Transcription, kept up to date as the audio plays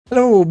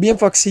Hello,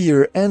 BMFox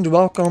here, and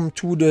welcome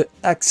to the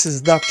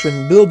Axis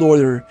Doctrine build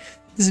order.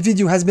 This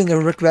video has been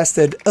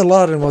requested a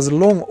lot and was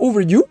long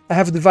overdue. I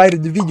have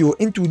divided the video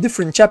into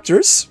different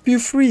chapters. Feel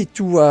free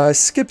to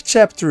skip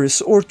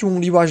chapters or to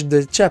only watch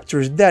the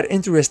chapters that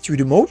interest you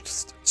the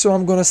most. So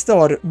I'm gonna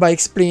start by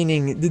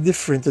explaining the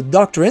different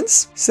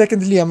doctrines.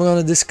 Secondly, I'm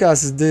gonna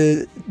discuss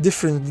the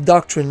different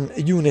doctrine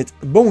unit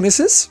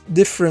bonuses,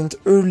 different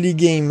early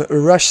game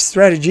rush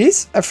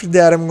strategies. After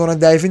that, I'm gonna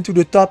dive into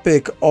the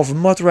topic of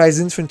motorized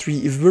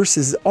infantry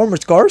versus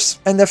armored cars.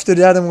 And after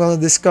that, I'm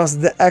gonna discuss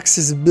the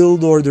Axis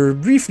build order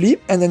briefly.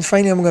 And then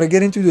finally, I'm gonna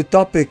get into the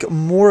topic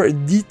more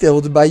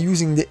detailed by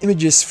using the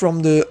images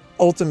from the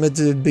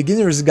Ultimate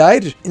Beginner's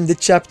Guide in the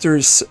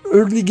chapters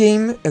early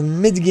game,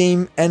 mid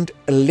game and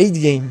late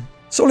game.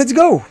 So let's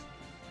go!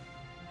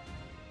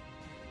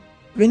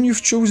 When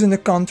you've chosen a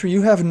country,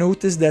 you have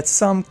noticed that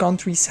some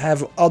countries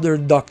have other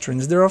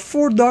doctrines. There are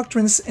 4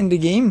 doctrines in the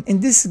game.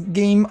 In this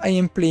game I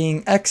am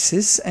playing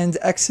Axis, and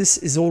Axis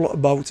is all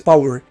about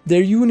power.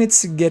 Their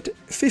units get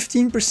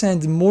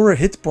 15% more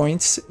hit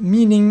points,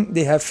 meaning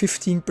they have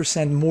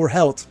 15% more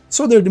health.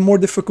 So they're more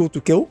difficult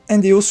to kill,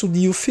 and they also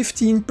deal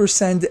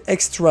 15%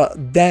 extra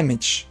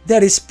damage.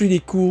 That is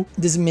pretty cool.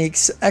 This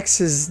makes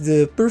Axis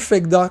the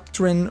perfect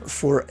doctrine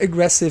for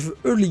aggressive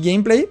early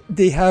gameplay.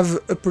 They have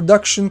a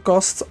production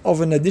cost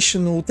of an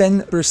additional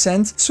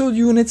 10%, so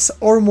units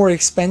are more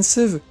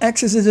expensive.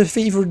 Axis is a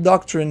favored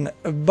doctrine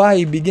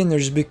by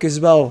beginners because,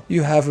 well,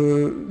 you have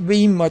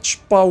way much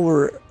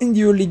power in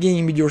the early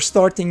game with your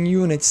starting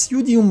units.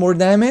 You deal more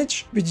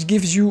damage, which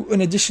gives you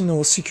an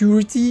additional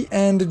security,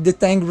 and the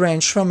tank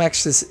range from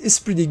Axis is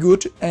pretty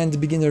good, and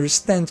beginners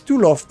tend to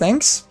love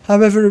tanks.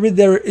 However, with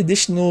their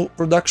additional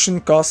production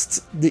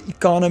costs, the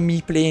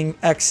economy playing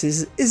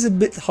Axis is a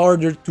bit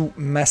harder to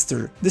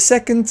master. The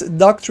second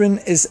doctrine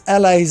is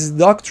Allies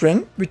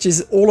Doctrine, which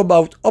is all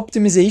about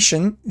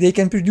optimization. They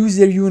can produce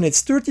their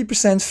units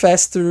 30%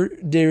 faster,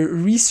 their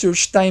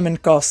research time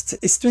and cost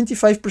is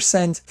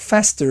 25%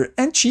 faster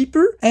and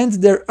cheaper, and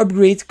their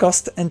upgrade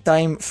cost and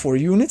time for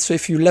units, so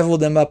if you level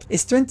them up,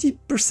 is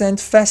 20%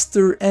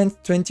 faster and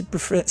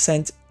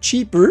 20%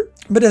 cheaper.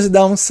 But as a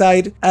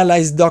downside,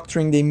 Allies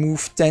Doctrine, they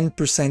move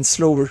 10%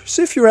 slower.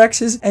 So if you're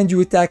Axis and you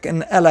attack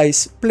an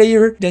Allies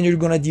player, then you're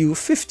gonna deal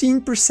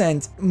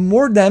 15%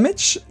 more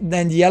damage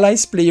than the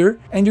Allies player,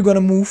 and you're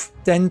gonna move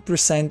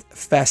 10%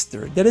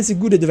 faster. That is a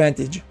good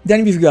advantage.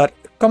 Then we've got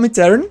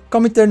Comintern.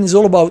 Comintern is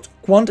all about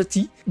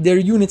quantity. Their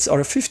units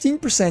are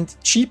 15%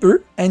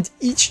 cheaper, and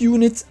each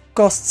unit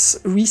costs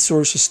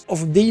resources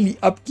of daily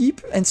upkeep,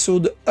 and so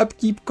the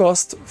upkeep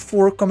cost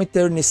for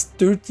Comintern is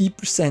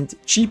 30%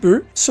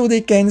 cheaper, so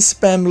they can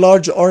spam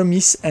large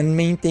armies and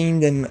maintain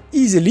them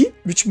easily,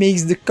 which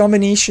makes the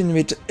combination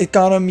with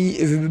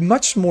economy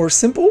much more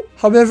simple.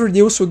 However,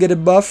 they also get a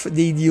buff.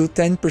 They deal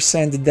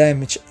 10%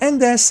 damage,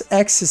 and as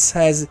Axis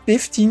has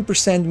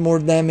 15% more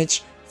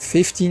damage,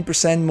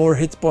 15% more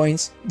hit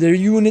points, their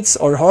units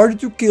are harder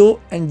to kill,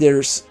 and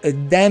there's a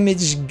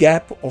damage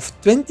gap of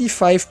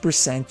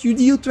 25%. You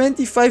deal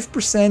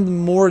 25%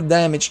 more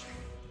damage.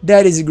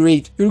 That is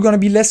great. You're gonna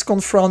be less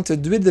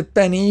confronted with the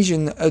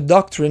Pan-Asian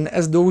doctrine,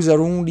 as those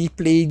are only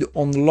played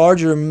on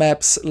larger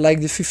maps like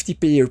the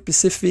 50-player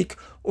Pacific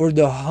or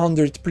the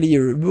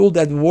 100-player World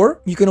at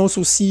War. You can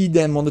also see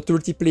them on the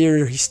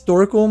 30-player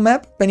historical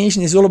map.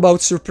 Pan-Asian is all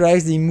about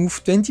surprise. They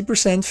move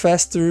 20%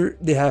 faster,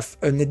 they have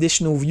an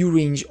additional view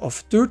range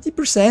of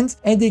 30%,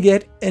 and they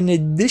get an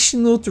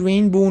additional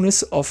terrain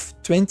bonus of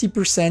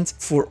 20%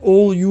 for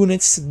all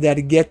units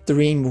that get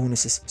terrain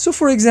bonuses. So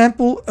for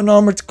example, an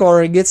armored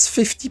car gets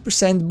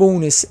 50%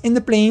 bonus in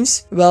the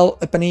plains, while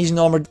a Pan-Asian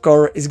armored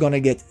car is gonna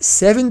get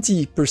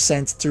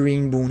 70%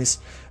 terrain bonus,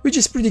 which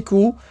is pretty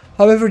cool.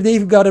 However,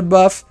 they've got a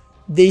buff.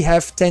 They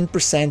have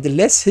 10%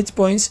 less hit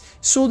points,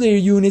 so their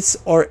units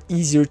are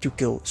easier to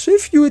kill. So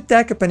if you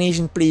attack a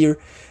Pan-Asian player,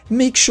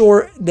 make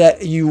sure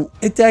that you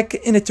attack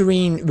in a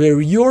terrain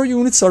where your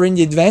units are in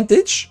the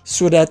advantage,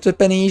 so that the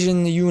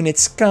Pan-Asian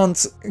units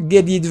can't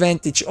get the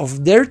advantage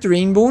of their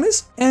terrain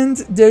bonus. And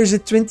there's a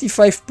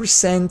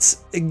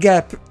 25%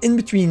 gap in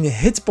between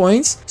hit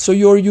points, so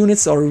your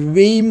units are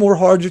way more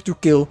harder to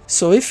kill.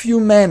 So if you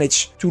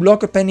manage to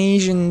lock a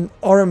Pan-Asian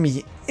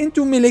army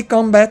into melee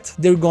combat,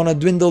 they're gonna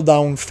dwindle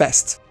down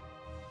fast.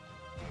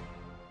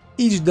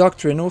 Each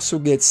doctrine also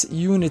gets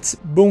unit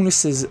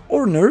bonuses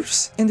or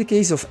nerfs. In the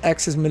case of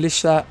Axis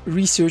Militia,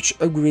 research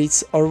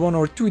upgrades are 1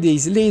 or 2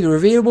 days later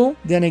available.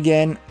 Then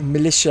again,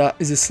 Militia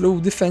is a slow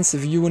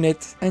defensive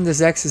unit, and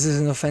as Axis is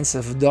an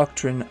offensive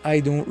doctrine, I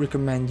don't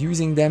recommend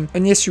using them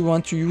unless you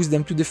want to use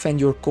them to defend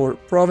your core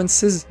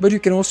provinces, but you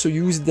can also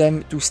use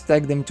them to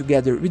stack them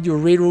together with your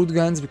railroad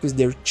guns because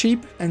they're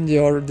cheap, and they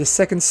are the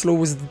second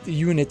slowest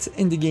unit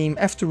in the game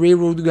after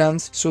railroad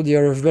guns, so they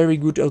are a very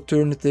good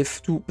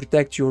alternative to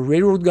protect your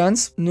railroad guns.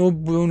 guns, no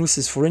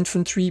bonuses for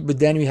infantry, but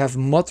then we have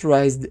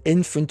motorized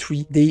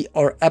infantry. They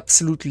are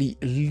absolutely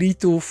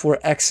lethal for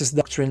Axis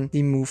Doctrine.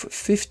 They move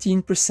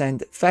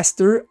 15%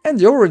 faster, and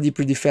they're already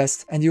pretty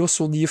fast, and they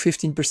also deal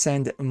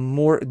 15%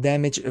 more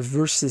damage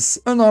versus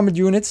unarmored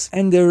units,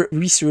 and their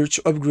research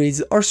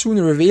upgrades are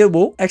sooner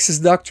available. Axis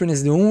Doctrine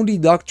is the only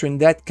doctrine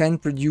that can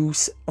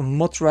produce a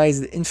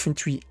motorized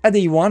infantry at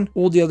day 1.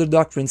 All the other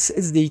doctrines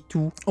it's day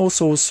 2.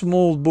 Also a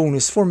small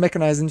bonus for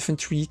mechanized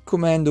infantry,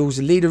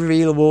 commandos later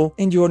available.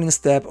 In the ordnance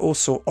tab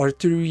also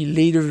artillery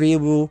later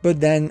available, but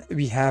then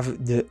we have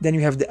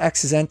the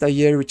Axis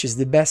anti-air, which is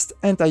the best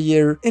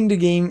anti-air in the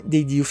game.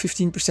 They deal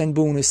 15%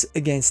 bonus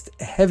against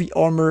heavy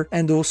armor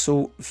and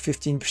also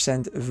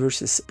 15%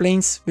 versus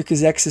planes,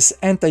 because Axis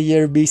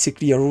anti-air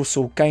basically are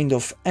also kind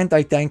of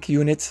anti-tank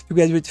unit,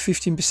 together with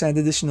 15%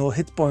 additional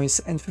hit points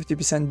and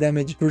 50%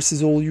 damage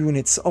versus all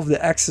units of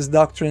the Axis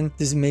Doctrine.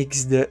 This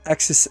makes the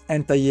Axis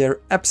anti-air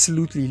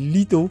absolutely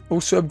lethal.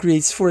 Also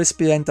upgrades for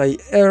SP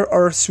anti-air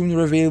are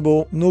sooner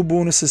available. No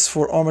bonuses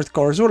for armored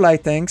cars or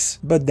light tanks,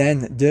 but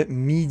then the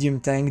medium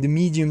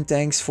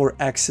tanks for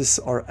Axis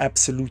are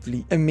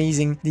absolutely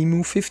amazing. They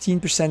move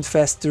 15%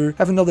 faster,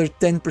 have another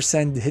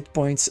 10% hit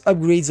points.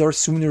 Upgrades are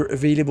sooner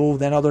available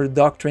than other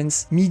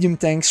doctrines. Medium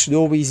tanks should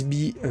always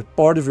be a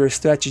part of your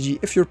strategy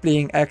if you're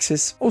playing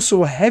Axis.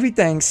 Also heavy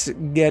tanks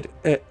get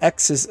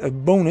Axis a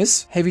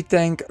bonus. Heavy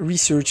tank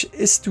research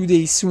is 2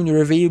 days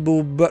sooner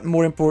available, but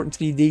more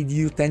importantly they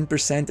deal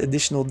 10%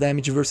 additional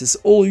damage versus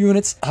all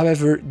units.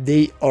 However,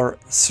 they are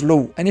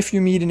slow, and if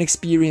you meet an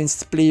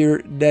experienced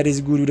player that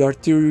is good with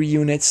artillery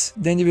units,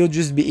 then they will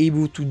just be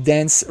able to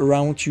dance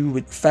around you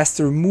with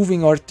faster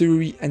moving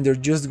artillery, and they're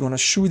just gonna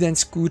shoot and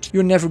scoot.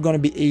 You're never gonna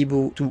be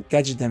able to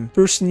catch them.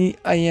 Personally,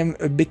 I am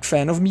a big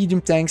fan of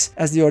medium tanks,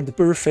 as they are the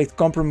perfect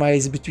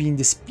compromise between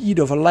the speed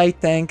of a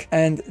light tank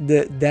and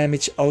the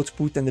damage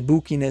output and the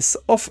bulkiness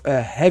of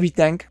a heavy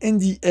tank. In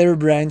the air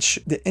branch,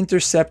 the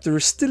interceptor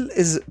still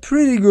is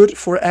pretty good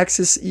for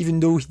Axis, even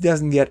though he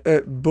doesn't get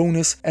a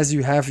bonus, as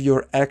you have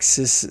your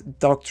Axis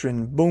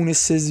Doctrine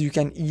bonuses. You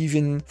can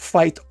even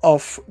fight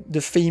off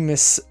the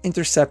famous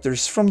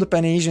interceptors from the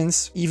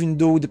Pan-Asians. Even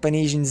though the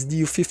Pan-Asians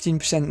deal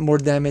 15% more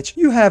damage,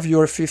 you have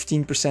your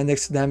 15%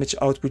 extra damage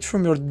output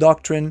from your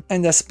Doctrine,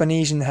 and as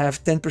Pan-Asian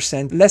have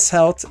 10% less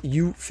health,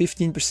 you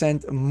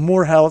 15%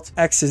 more health.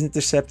 Axis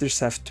interceptors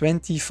have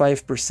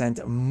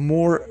 25%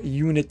 more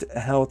unit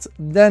health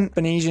than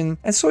Pan-Asian,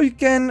 and so you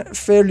can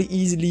fairly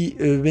easily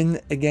win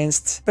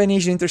against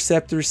Pan-Asian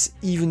interceptors.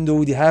 Even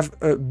though they have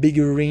a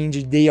bigger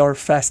range, they are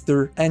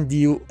faster and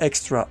deal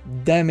extra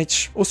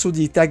damage. Also,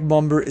 the attack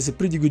bomber is a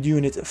pretty good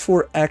unit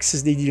for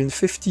Axis. They deal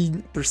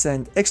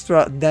 15%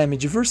 extra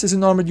damage versus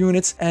unarmored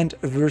units and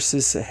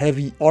versus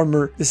heavy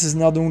armor. This is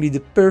not only the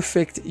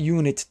perfect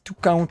unit to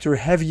counter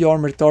heavy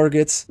armor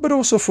targets, but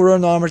also for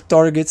unarmored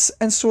targets,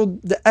 and so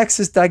the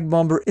Axis attack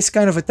bomber is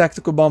kind of a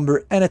tactical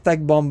bomber and attack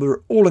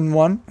bomber all in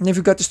one. And if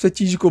you got the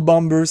strategical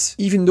bombers,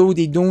 even though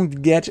they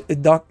don't get a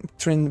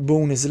Doctrine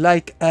bonus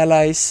like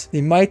allies,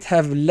 they might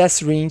have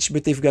less range,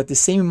 but they've got the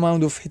same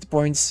amount of hit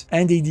points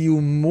and they deal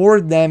more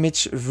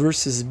damage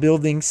versus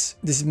buildings.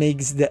 This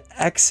makes the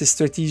Axis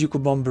strategical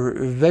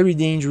bomber very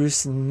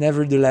dangerous.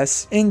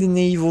 Nevertheless, in the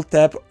naval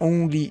tab,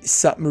 only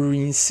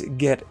submarines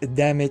get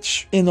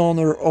damage in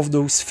honor of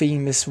those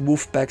famous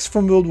wolf packs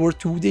from World War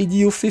II. They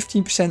deal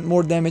 15%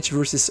 more damage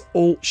versus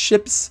all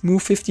ships,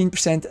 move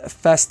 15%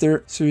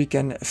 faster, so you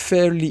can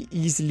fairly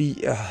easily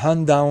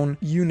hunt down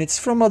units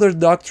from other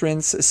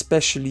doctrines,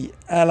 especially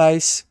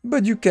allies,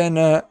 but you can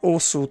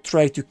also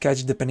try to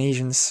catch the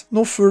Pan-Asians.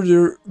 No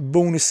further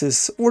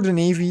bonuses for the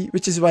Navy,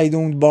 which is why I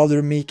don't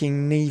bother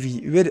making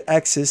Navy with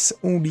Axis,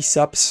 only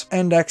subs,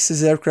 and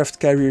Axis aircraft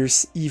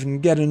carriers even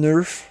get a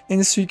nerf. In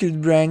the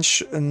secret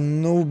branch,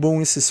 no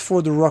bonuses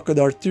for the rocket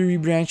artillery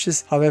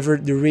branches. However,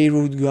 the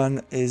railroad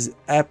gun is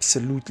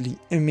absolutely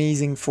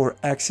amazing for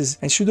Axis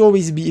and should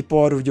always be a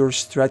part of your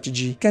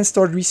strategy. You can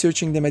start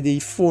researching them at day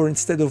 4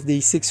 instead of day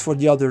 6 for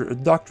the other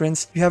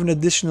doctrines. You have an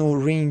additional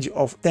range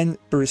of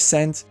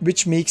 10%,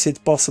 which makes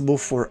it possible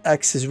for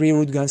Axis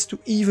railroad guns to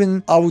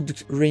even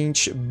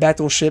outrange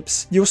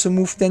battleships. They also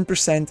move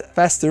 10%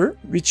 faster,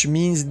 which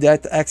means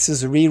that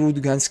Axis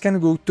railroad guns can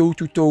go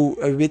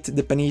toe-to-toe with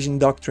the Pan-Asian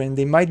Doctrine.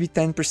 They might be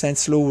 10%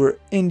 slower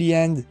in the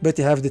end, but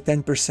they have the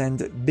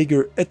 10%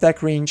 bigger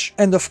attack range,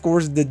 and of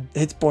course the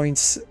hit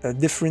points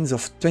difference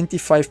of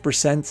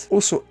 25%.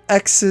 Also,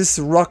 Axis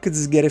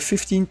rockets get a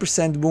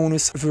 15%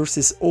 bonus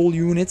versus all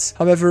units.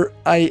 However,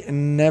 I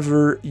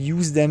never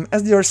use them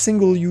as they are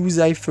single use.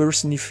 I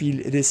personally feel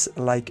it is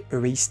like a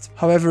waste.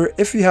 However,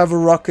 if you have a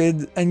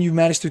rocket and you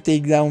manage to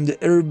take down the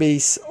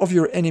airbase of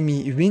your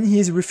enemy when he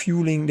is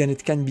refueling, then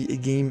it can be a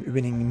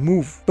game-winning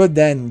move. But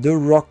then the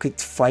rocket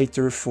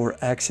fighter for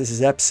Axis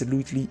is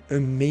absolutely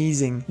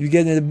amazing. You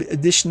get an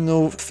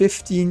additional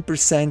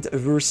 15%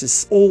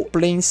 versus all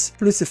planes,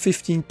 plus a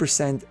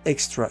 15%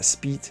 extra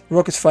speed.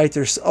 Rocket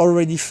fighters are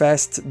already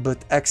fast,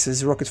 but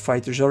Axis rocket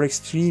fighters are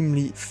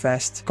extremely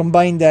fast.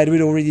 Combine that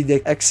with already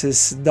the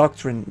Axis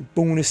Doctrine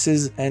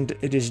bonuses, and and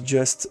it is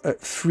just a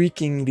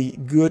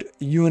freakingly good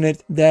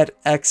unit that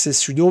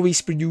Axis should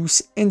always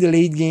produce in the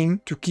late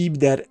game to keep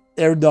that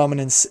air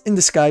dominance in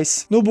the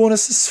skies. No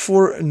bonuses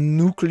for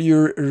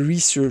nuclear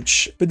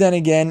research, but then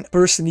again,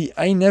 personally,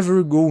 I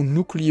never go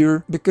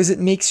nuclear because it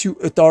makes you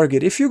a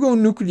target. If you go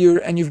nuclear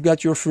and you've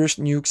got your first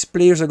nukes,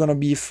 players are gonna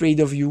be afraid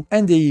of you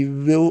and they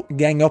will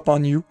gang up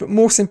on you. But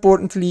most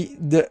importantly,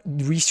 the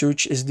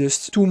research is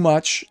just too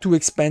much, too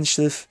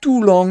expensive,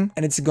 too long,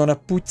 and it's gonna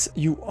put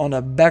you on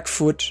a back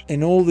foot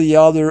in all the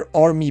other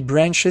army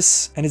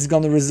branches, and it's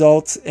gonna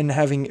result in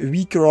having a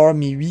weaker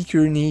army,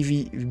 weaker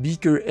navy,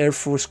 weaker air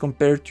force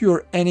compared to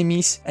your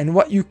enemies, and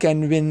what you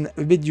can win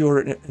with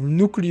your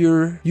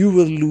nuclear you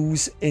will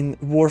lose in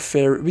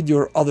warfare with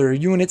your other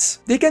units.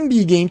 They can be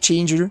a game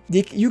changer.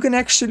 You can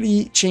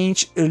actually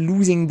change a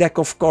losing deck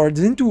of cards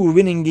into a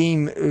winning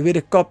game with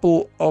a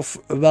couple of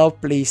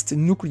well-placed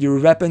nuclear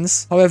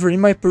weapons. However,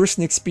 in my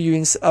personal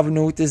experience, I've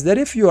noticed that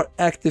if you are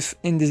active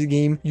in this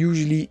game,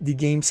 usually the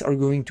games are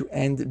going to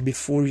end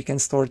before you can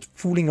start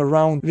fooling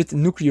around with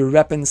nuclear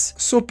weapons.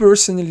 So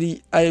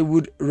personally, I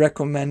would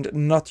recommend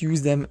not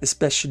use them,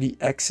 especially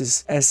Axis,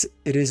 as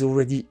it is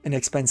already an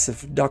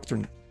expensive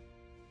doctrine.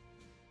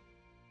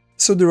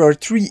 So there are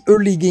 3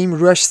 early game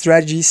rush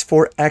strategies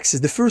for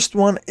Axis. The first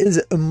one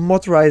is a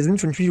motorized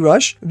infantry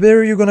rush,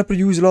 where you're gonna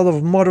produce a lot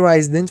of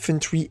motorized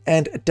infantry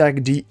and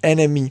attack the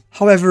enemy.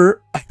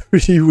 However, I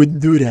really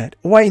wouldn't do that.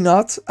 Why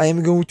not? I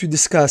am going to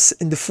discuss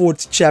in the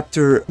 4th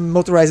chapter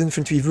motorized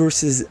infantry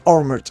versus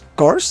armored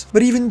cars.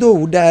 But even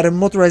though that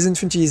motorized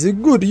infantry is a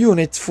good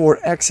unit for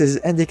Axis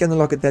and they can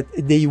unlock it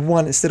at day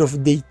 1 instead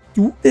of day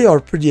 2, they are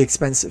pretty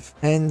expensive,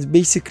 and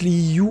basically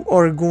you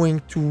are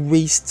going to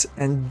waste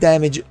and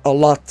damage a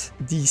lot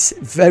these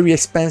very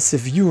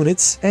expensive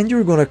units, and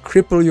you're gonna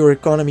cripple your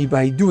economy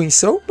by doing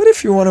so. But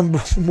if you want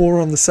to more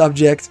on the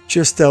subject,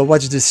 just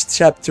watch this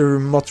chapter,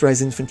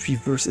 motorized infantry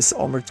versus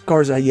armored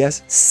cars, I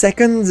guess.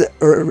 Second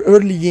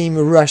early game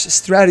rush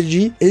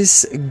strategy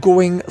is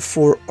going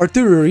for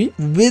artillery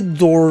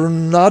with or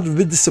not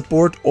with the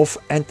support of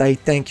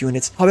anti-tank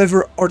units.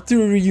 However,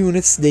 artillery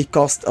units, they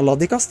cost a lot.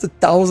 They cost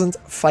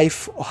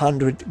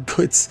 1,500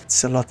 goods.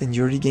 It's a lot in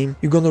the early game.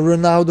 You're gonna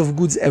run out of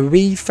goods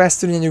way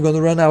faster than you're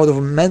gonna run out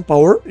of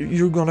manpower.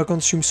 You're gonna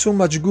consume so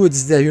much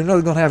goods that you're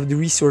not gonna have the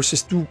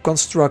resources to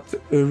construct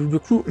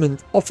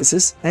recruitment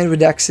offices, and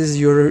with Axis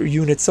your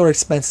units are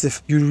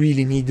expensive. You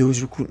really need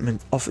those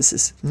recruitment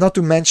offices. Not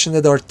to mention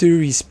that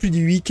artillery is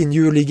pretty weak in the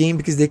early game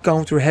because they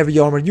counter heavy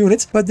armored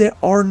units, but there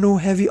are no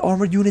heavy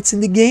armored units in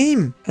the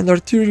game, and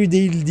artillery,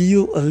 they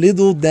deal a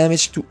little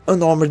damage to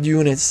unarmored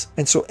units,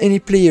 and so any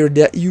player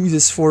that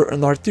uses for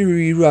an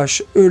artillery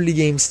rush early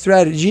game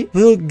strategy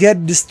will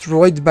get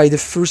destroyed by the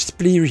first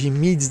player he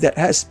meets that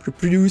has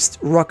produced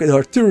rocket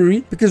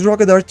artillery, because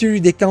rocket artillery,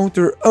 they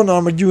counter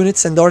unarmored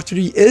units, and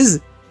artillery is,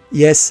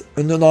 yes,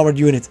 an unarmored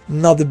unit,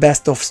 not the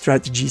best of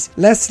strategies.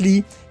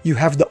 Lastly, you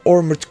have the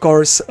armored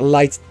cars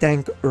light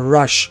tank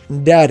rush.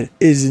 That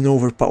is an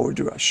overpowered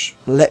rush,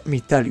 let me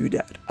tell you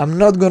that. I'm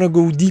not gonna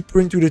go deeper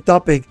into the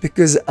topic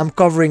because I'm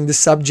covering the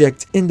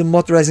subject in the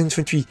motorized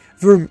infantry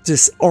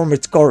versus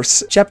armored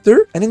cars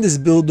chapter, and in this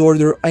build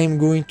order I am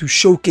going to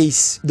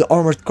showcase the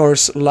armored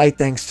cars light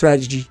tank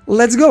strategy.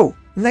 Let's go!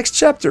 Next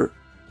chapter!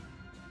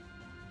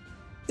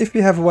 If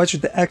you have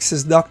watched the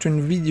Axis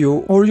Doctrine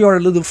video, or you are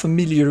a little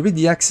familiar with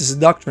the Axis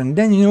Doctrine,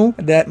 then you know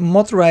that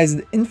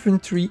motorized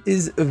infantry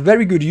is a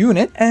very good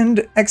unit,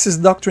 and Axis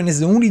Doctrine is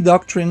the only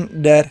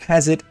doctrine that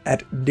has it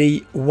at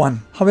day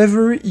 1.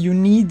 However, you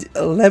need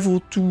a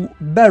level 2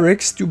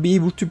 barracks to be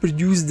able to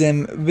produce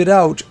them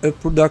without a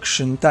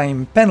production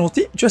time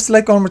penalty. Just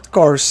like armored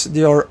cars,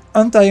 they are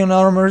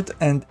anti-unarmored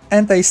and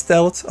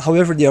anti-stealth,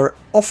 however they are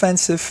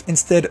offensive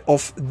instead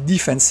of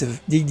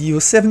defensive. They deal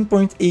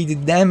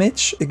 7.8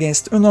 damage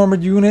against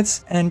unarmored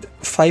units and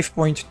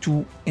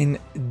 5.2 in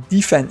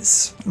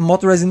defense.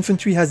 Motorized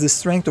infantry has the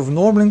strength of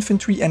normal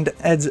infantry and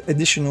adds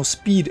additional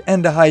speed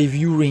and a high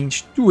view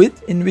range to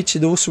it, in which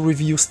it also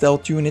reveals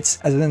stealth units.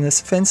 As well as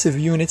offensive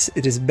units,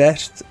 it is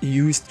best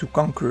used to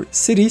conquer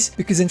cities,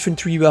 because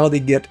infantry, well,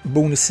 they get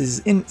bonuses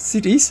in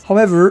cities.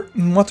 However,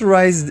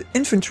 motorized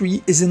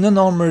infantry is an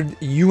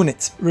unarmored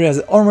unit,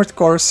 whereas armored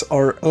cars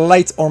are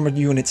light armored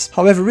units.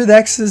 However, with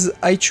Axis,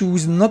 I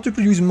choose not to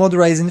produce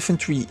motorized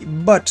infantry,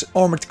 but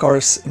armored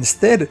cars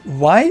instead.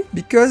 Why?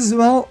 Because,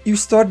 well, you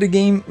start the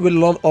game with a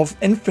lot of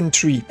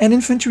infantry, and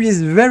infantry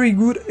is very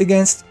good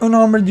against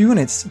unarmored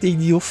units. They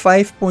deal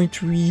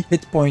 5.3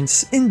 hit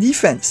points in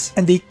defense,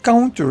 and they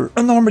counter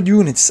unarmored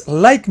units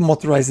like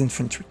motorized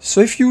infantry.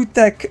 So if you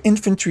attack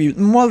infantry with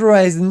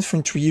motorized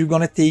infantry, you're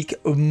gonna take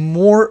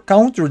more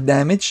counter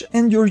damage,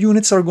 and your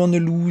units are gonna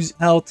lose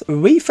health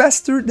way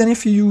faster than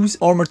if you use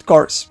armored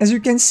cars. As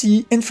you can see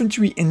see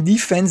infantry in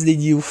defense, they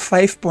deal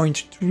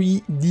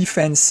 5.3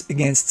 defense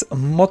against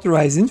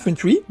motorized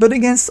infantry, but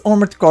against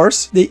armored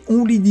cars, they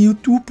only deal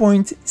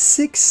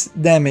 2.6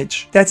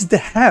 damage. That's the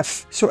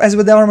half. So as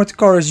with armored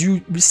cars,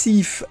 you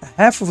receive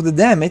half of the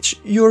damage,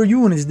 your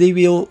units, they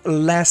will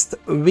last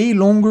way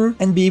longer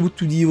and be able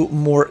to deal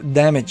more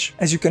damage.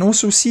 As you can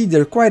also see,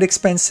 they're quite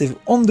expensive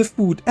on the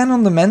food and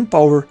on the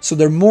manpower, so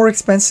they're more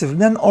expensive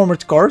than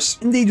armored cars,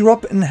 and they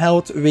drop in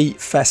health way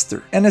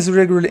faster. And as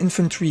regular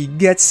infantry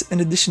gets an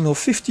additional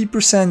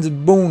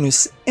 50%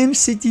 bonus in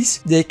cities,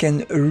 they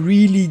can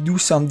really do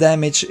some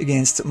damage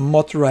against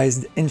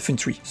motorized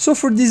infantry. So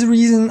for this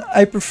reason,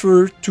 I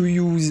prefer to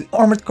use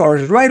armored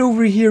cars right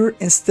over here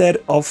instead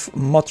of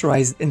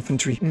motorized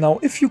infantry. Now,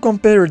 if you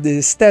compare the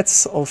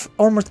stats of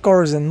armored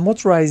cars and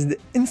motorized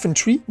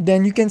infantry,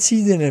 then you can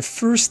see that at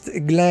first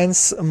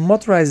glance,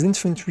 motorized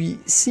infantry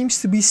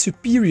seems to be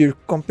superior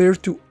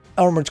compared to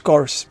armored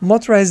cars.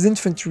 Motorized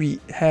infantry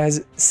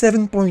has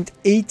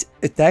 7.8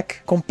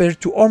 attack compared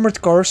to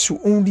armored cars who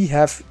only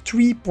have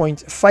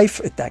 3.5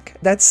 attack.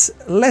 That's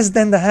less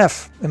than the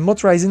half. And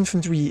motorized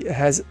infantry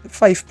has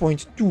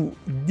 5.2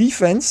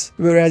 defense,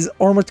 whereas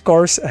armored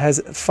cars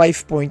has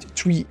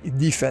 5.3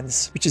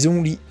 defense, which is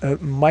only a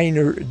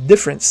minor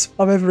difference.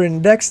 However,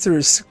 in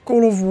Dexter's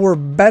Call of War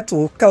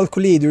battle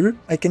calculator,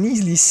 I can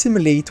easily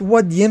simulate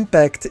what the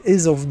impact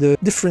is of the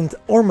different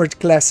armored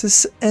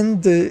classes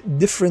and the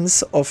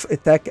difference of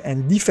attack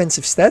and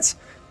defensive stats.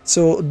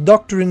 So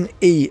Doctrine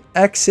A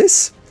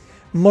Axis,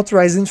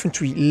 motorized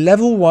infantry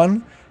level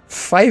 1,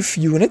 5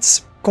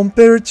 units,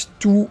 compared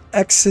to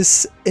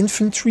Axis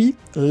infantry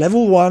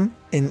level 1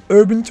 in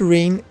urban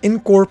terrain in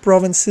core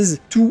provinces,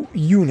 2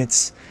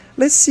 units.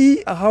 Let's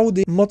see how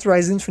the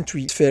motorized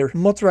infantry fare.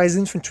 Motorized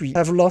infantry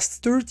have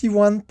lost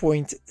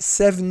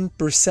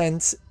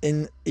 31.7%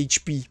 in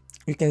HP.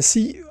 You can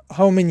see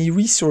how many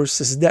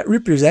resources that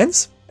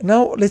represents.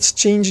 Now let's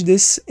change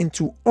this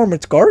into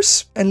armored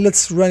cars and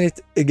let's run it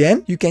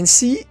again. You can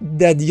see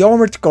that the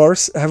armored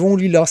cars have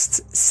only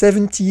lost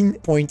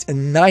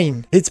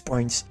 17.9 hit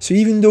points. So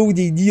even though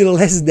they deal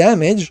less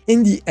damage,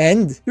 in the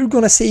end you're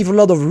gonna save a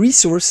lot of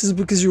resources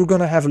because you're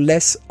gonna have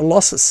less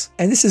losses.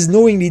 And this is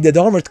knowingly that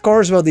armored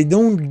cars, well, they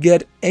don't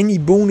get any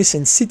bonus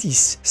in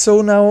cities.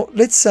 So now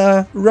let's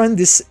run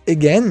this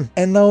again,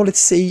 and now let's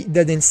say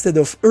that instead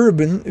of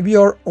urban we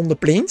are on the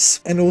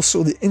plains, and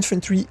also the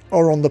infantry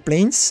are on the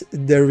plains.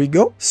 There we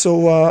go.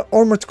 So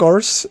armored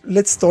cars,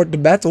 let's start the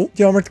battle.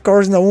 The armored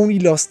cars now only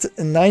lost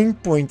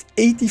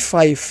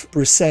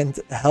 9.85%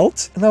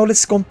 health. Now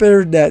let's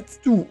compare that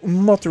to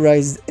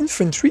motorized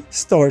infantry.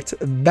 Start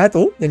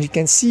battle. Then you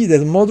can see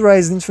that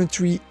motorized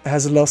infantry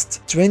has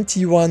lost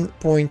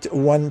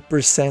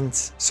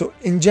 21.1%. So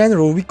in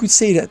general, we could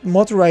say that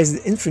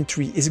motorized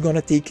infantry is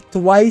gonna take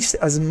twice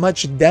as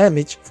much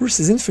damage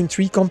versus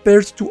infantry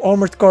compared to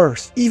armored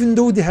cars, even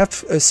though they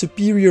have a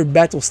superior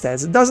battle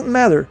stats. It doesn't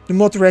matter. The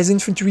motorized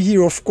infantry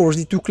here, of course,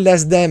 they took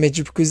less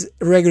damage because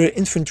regular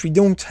infantry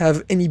don't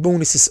have any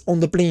bonuses on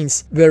the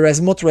plains,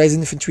 whereas motorized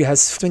infantry has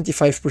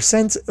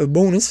 25% a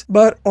bonus,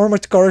 but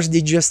armored cars,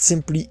 they just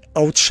simply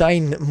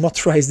outshine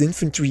motorized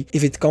infantry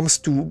if it comes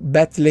to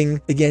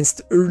battling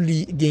against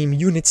early game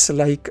units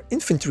like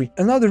infantry.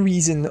 Another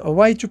reason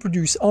why to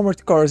produce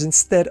armored cars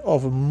instead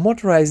of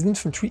motorized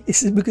infantry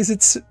is because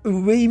it's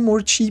way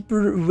more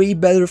cheaper, way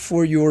better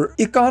for your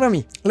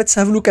economy. Let's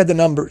have a look at the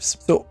numbers.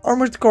 So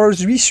armored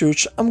cars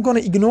research, I'm gonna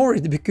ignore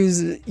it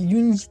because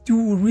you need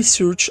to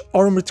research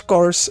armored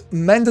cars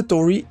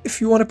mandatory if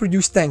you want to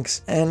produce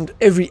tanks, and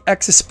every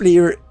Axis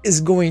player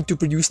is going to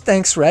produce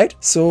tanks, right?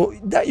 So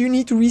that you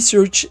need to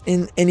research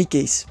in any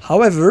case.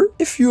 However,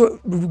 if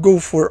you go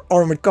for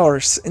armored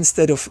cars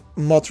instead of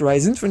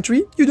motorized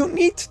infantry, you don't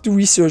need to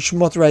research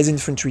motorized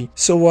infantry.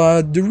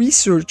 So the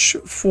research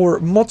for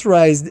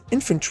motorized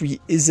infantry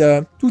is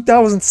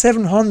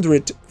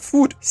 2,700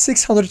 food,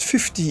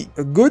 650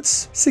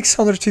 goods,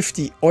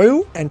 650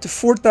 oil, and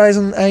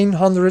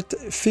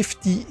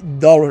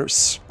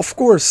 $4,950. Of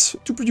course,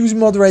 to produce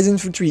motorized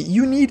infantry,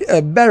 you need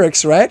a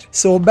barracks, right?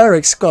 So a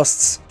barracks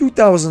costs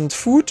 2,000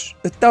 food,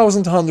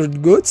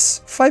 1,100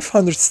 goods,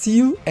 500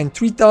 steel, and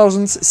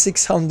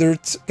 3,600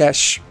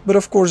 cash. But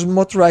of course,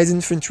 motorized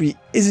infantry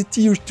is a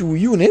tier 2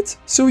 unit,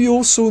 so you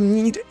also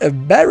need a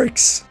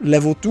barracks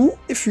level 2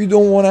 if you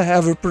don't want to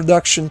have a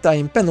production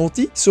time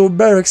penalty. So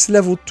barracks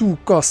level 2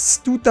 costs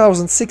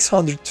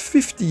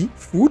 2,650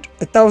 food,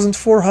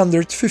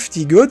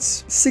 1,450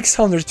 goods,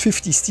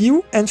 650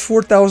 steel, and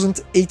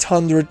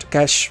 4,800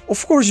 cash.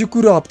 Of course, you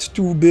could opt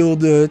to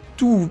build 2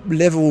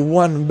 level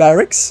 1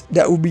 barracks.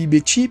 That would be a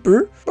bit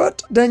cheaper,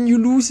 but then you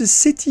lose a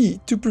city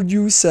to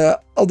produce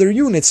other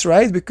units,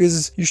 right?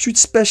 Because you should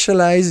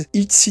specialize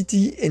each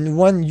city in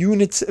one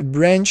unit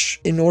branch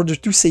in order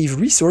to save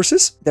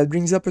resources. That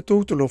brings up a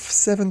total of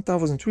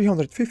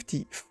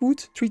 7,350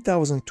 food,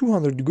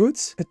 3,200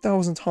 goods,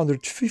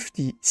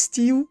 1,150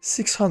 steel,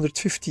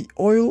 650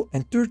 oil,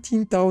 and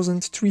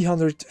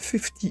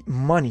 13,350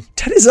 money.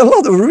 That is a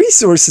lot of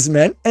resources,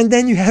 man. And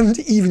then you haven't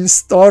even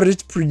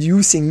started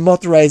producing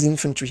motorized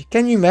infantry.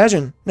 Can you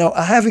imagine? Now,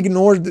 I have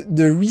ignored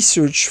the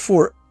research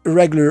for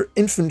regular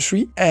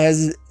infantry,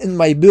 as in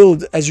my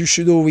build, as you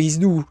should always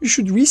do, you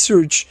should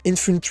research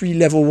infantry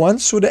level 1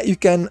 so that you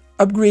can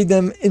upgrade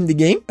them in the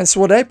game. And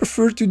so what I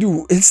prefer to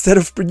do instead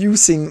of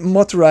producing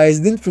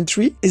motorized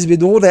infantry is,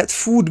 with all that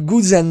food,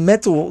 goods and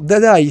metal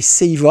that I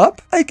save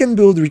up, I can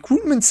build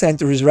recruitment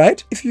centers,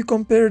 right? If you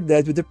compare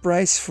that with the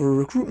price for a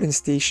recruitment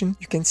station,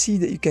 you can see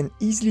that you can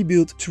easily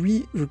build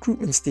 3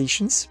 recruitment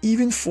stations,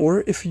 even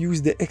 4 if you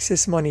use the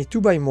excess money to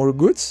buy more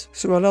goods.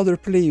 So while other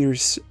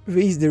players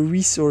waste their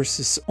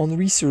resources on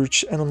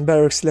research and on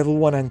barracks level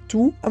 1 and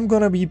 2, I'm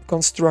gonna be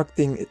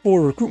constructing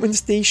 4 recruitment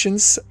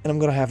stations, and I'm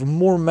gonna have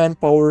more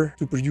manpower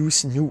to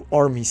produce new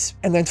armies.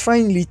 And then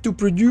finally, to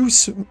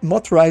produce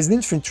motorized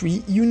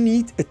infantry, you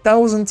need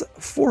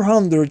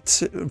 1,400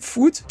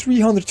 food,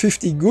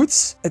 350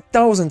 goods,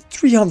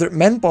 1,300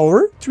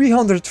 manpower,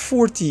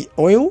 340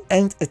 oil,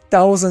 and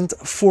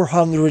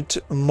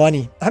 1,400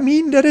 money. I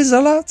mean, that is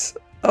a lot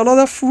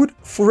of food.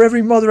 For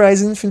every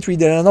motorized infantry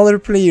that another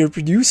player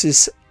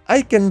produces,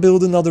 I can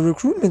build another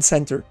recruitment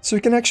center. So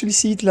you can actually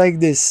see it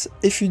like this.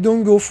 If you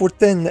don't go for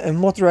 10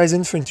 motorized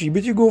infantry,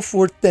 but you go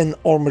for 10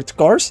 armored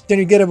cars, then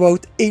you get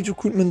about 8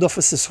 recruitment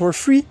offices for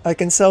free. I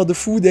can sell the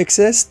food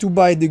excess to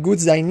buy the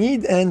goods I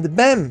need, and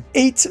bam!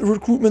 8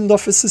 recruitment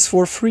offices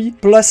for free,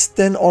 plus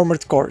 10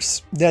 armored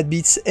cars. That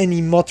beats any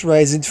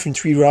motorized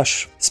infantry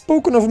rush.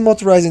 Spoken of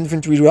motorized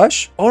infantry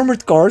rush,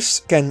 armored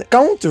cars can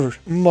counter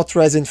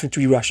motorized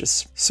infantry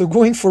rushes. So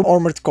going for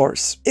armored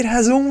cars, it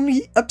has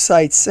only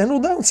upsides and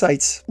no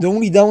downsides. The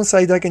only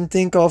downside I can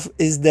think of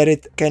is that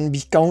it can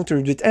be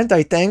countered with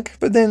anti-tank,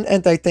 but then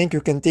anti-tank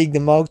you can take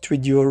them out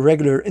with your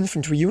regular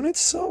infantry units,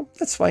 so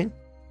that's fine.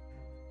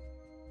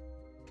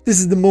 This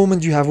is the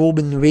moment you have all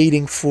been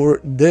waiting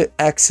for, the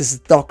Axis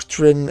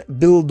Doctrine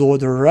build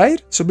order,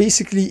 right? So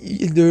basically,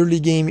 in the early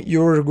game,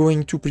 you're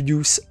going to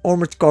produce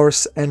armored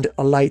cars and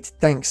light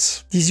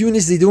tanks. These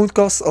units, they don't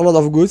cost a lot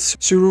of goods,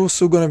 so you're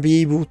also going to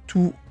be able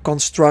to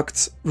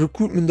construct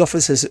recruitment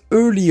offices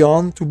early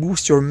on to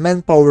boost your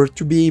manpower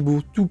to be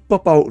able to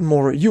pop out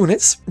more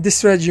units. This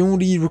strategy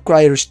only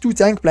requires 2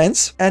 tank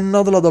plants and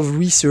not a lot of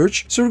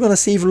research, so you're gonna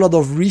save a lot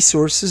of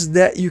resources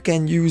that you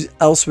can use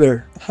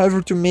elsewhere.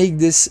 However, to make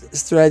this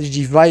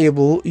strategy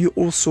viable, you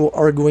also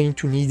are going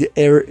to need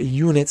air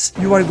units.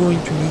 You are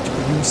going to need to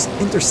produce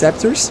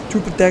interceptors to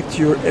protect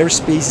your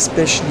airspace,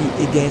 especially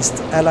against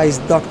allies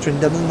Doctrine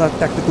that are not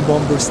tactical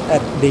bombers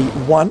at day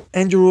 1,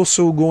 and you're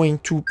also going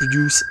to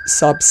produce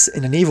subs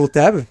in the naval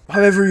tab.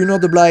 However, you're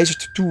not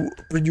obliged to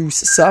produce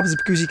subs,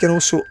 because you can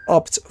also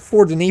opt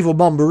for the naval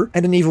bomber,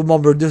 and the naval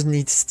bomber does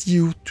need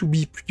steel to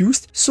be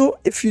produced. So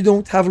if you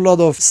don't have a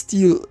lot of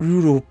steel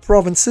rural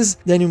provinces,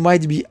 then you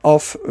might be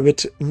off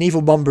with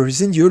naval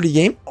bombers in the early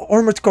game.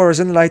 Armored cars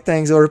and light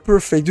tanks are a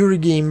perfect early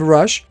game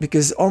rush,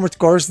 because armored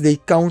cars, they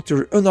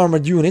counter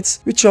unarmored units,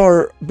 which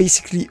are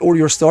basically all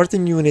your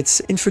starting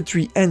units,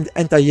 infantry and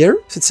anti-air.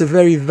 So it's a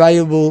very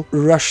viable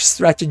rush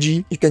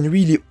strategy. You can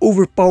really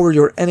overpower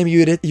your enemy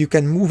with it. You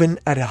can move in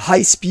at a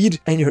high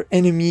speed, and your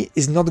enemy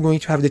is not going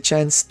to have the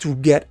chance to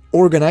get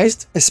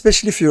organized,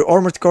 especially if your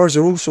armored cars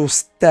are also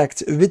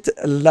stacked with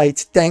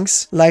light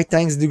tanks. Light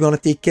tanks, they're gonna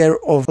take care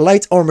of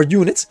light armored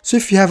units. So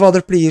if you have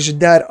other players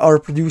that are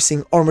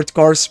producing armored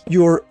cars,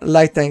 your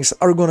light tanks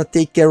are gonna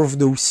take care of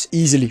those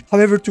easily.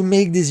 However, to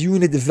make this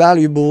unit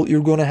valuable,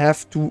 you're gonna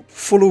have to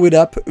follow it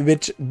up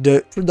with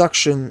the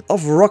production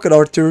of rocket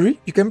artillery.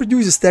 You can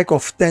produce a stack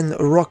of 10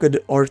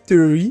 rocket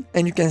artillery,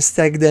 and you can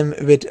stack them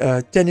with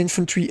 10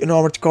 infantry, an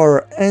armored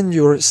car, and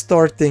your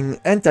starting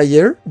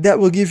anti-air. That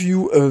will give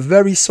you a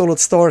very solid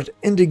start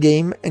in the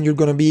game, and you're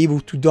gonna be able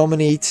to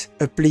dominate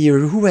a player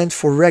who went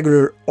for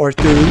regular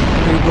artillery.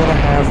 You're gonna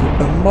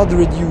have a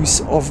moderate use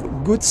of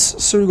goods,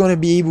 so you're gonna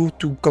be able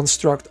to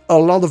construct a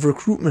lot of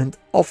recruitment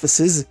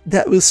offices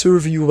that will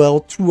serve you well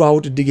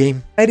throughout the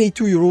game. At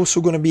A2, you're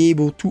also going to be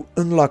able to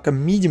unlock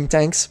medium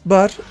tanks,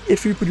 but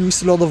if you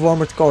produce a lot of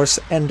armored cars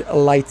and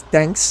light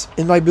tanks,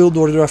 in my build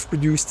order I've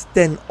produced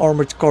 10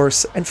 armored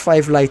cars and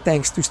 5 light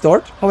tanks to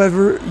start.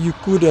 However, you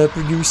could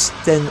produce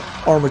 10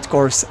 armored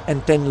cars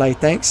and 10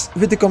 light tanks.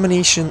 With the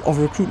combination of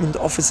recruitment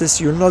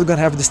offices, you're not going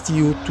to have the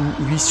steel to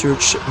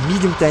research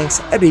medium tanks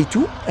at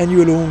A2, and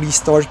you'll only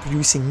start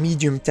producing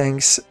medium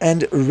tanks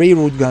and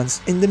railroad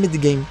guns in the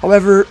mid game.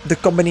 However, the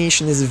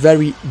combination is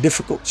very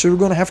difficult, so you're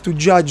gonna have to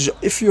judge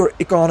if your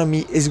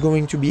economy is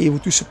going to be able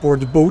to support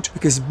both,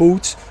 because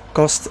both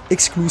cost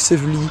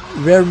exclusively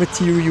rare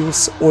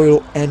materials,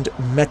 oil and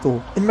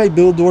metal. In my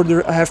build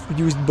order I have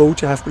produced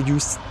both. I have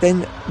produced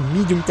 10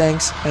 medium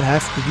tanks and I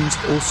have produced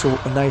also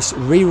a nice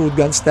railroad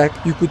gun stack.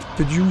 You could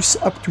produce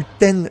up to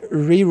 10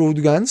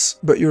 railroad guns,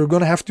 but you're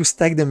gonna have to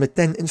stack them with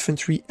 10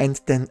 infantry and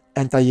 10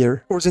 anti-air.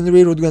 Of course, in the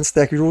railroad gun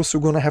stack you're also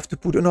gonna have to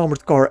put an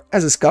armored car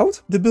as a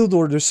scout. The build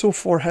order so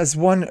far has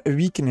one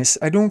weakness.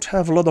 I don't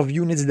have a lot of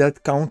units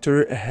that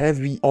counter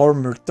heavy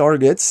armor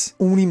targets.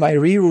 Only my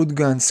railroad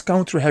guns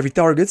counter heavy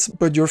targets, it,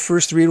 but your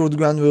first railroad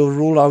gun will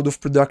roll out of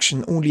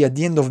production only at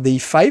the end of day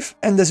 5,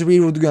 and as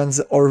railroad guns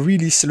are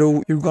really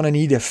slow, you're gonna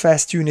need a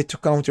fast unit to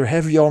counter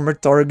heavy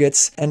armored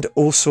targets and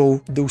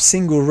also those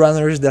single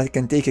runners that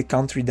can take a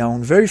country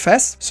down very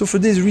fast. So for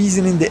this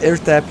reason, in the air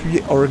tab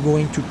we are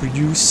going to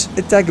produce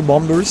attack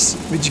bombers,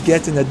 which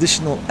get an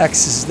additional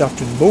Axis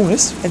Doctrine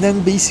bonus, and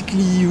then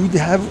basically you would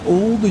have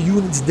all the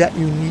units that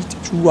you need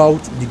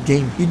throughout the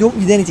game. You don't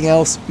need anything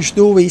else. You should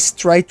always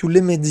try to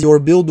limit your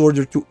build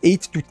order to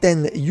 8 to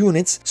 10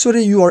 units so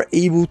that you are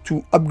able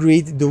to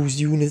upgrade those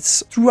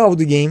units throughout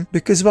the game,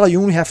 because well,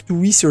 you only have 2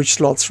 research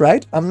slots,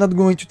 right? I'm not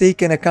going to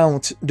take into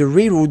account the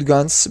railroad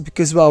guns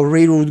because well,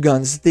 railroad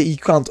guns, you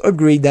can't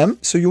upgrade them,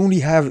 so you only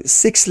have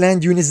 6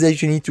 land units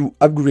that you need to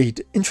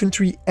upgrade: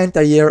 infantry,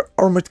 anti-air,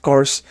 armored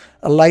cars,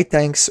 light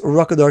tanks,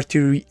 rocket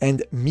artillery,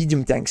 and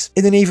medium tanks.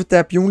 In the naval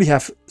tab you only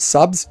have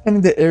subs, and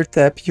in the air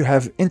tab you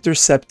have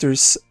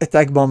interceptors,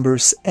 attack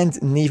bombers,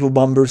 and naval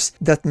bombers.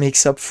 That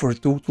makes up for a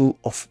total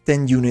of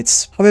 10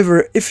 units.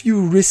 However, if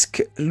you risk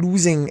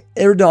losing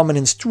air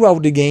dominance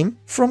throughout the game,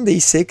 from day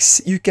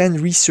 6 you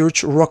can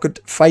research rocket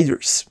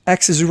fighters.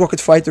 Axis rocket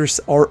fighters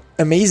are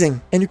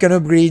amazing, and you can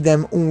upgrade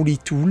them only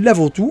to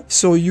level 2,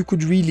 so you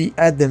could really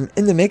add them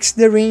in the mix.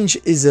 Their range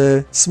is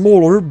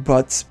smaller,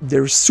 but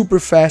they're super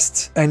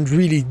fast and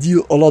really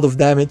deal a lot of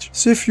damage.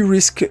 So if you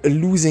risk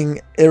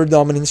losing air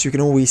dominance, you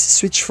can always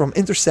switch from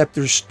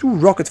interceptors to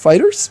rocket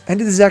fighters,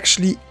 and it is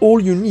actually all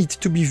you need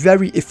to be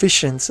very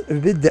efficient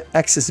with the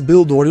Axis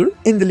build order.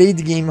 In the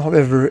late game,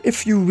 however,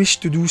 if you wish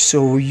to do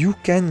so, you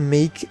can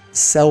make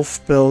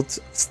self-built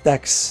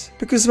stacks,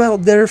 because well,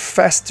 they're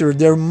faster,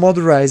 they're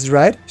motorized,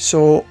 right?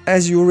 So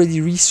as you already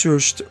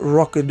researched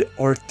rocket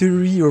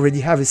artillery, you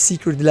already have a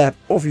secret lab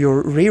of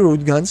your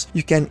railroad guns,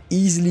 you can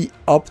easily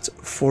opt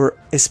for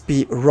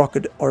SP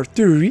rocket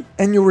artillery,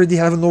 and you already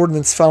have an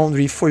ordnance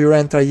foundry for your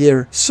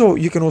anti-air, so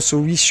you can also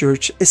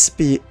research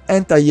SP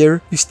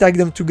anti-air. You stack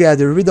them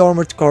together with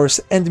armored cars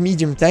and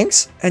medium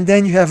tanks, and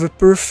then you have a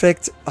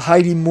perfect,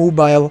 highly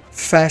mobile,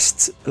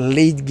 fast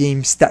late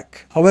game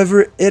stack.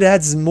 However, it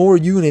adds more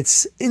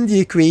units in the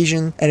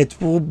equation, and it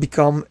will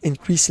become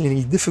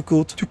increasingly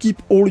difficult to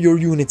keep all your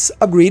units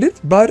upgraded,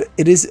 but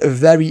it is a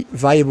very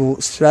viable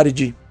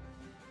strategy.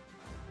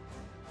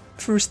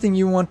 First thing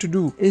you want to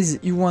do is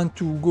you want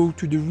to go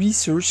to the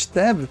research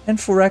tab, and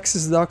for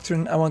Axis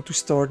Doctrine I want to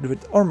start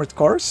with armored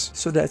cars,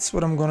 so that's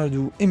what I'm gonna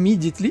do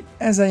immediately.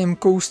 As I am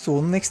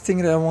coastal, next thing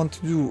that I want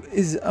to do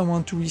is I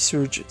want to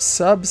research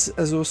subs,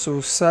 as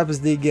also subs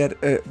they get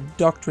a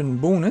doctrine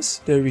bonus.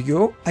 There we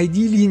go.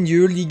 Ideally in the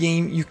early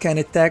game you can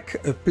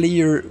attack a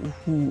player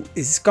who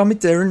is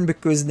Comiteran,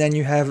 because then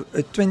you have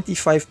a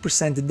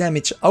 25%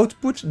 damage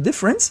output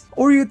difference,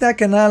 or you attack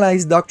an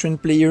allies doctrine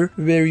player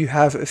where you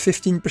have a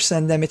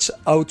 15% damage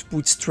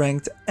output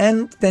strength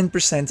and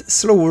 10%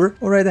 slower.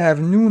 Alright, I have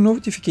new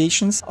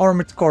notifications.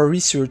 Armored car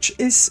research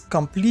is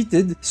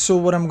completed, so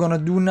what I'm gonna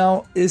do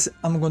now is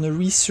I'm gonna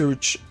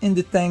research in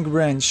the tank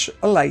branch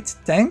light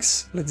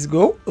tanks. Let's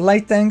go.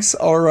 Light tanks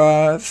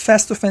are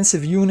fast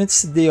offensive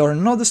units. They are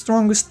not the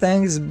strongest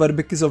tanks, but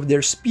because of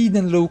their speed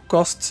and low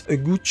cost, a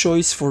good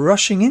choice for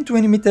rushing into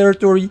enemy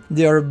territory.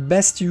 They are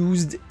best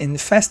used in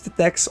fast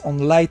attacks on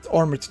light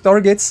armored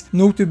targets,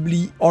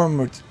 notably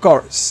armored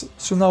cars.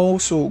 So now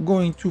also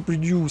going to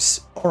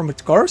produce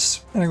armored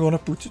cars, and I'm gonna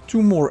put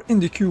 2 more in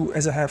the queue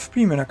as I have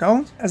premium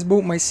account. As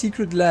both my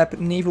secret lab,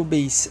 naval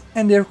base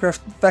and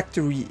aircraft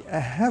factory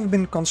have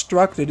been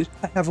constructed,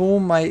 I have all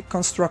my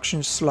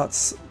construction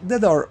slots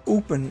that are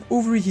open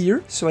over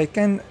here, so I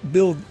can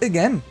build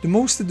again. The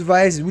most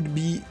advised would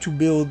be to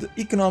build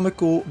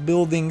economical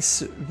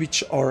buildings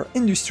which are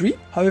industry.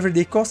 However,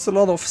 they cost a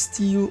lot of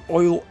steel,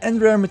 oil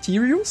and rare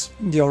materials.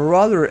 They are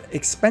rather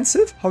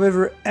expensive.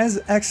 However,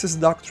 as Axis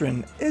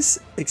Doctrine is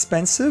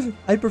expensive,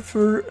 I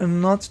prefer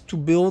not to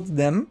build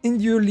them in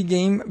the early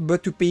game,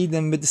 but to pay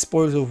them with the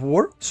spoils of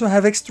war. So I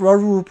have extra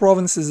rural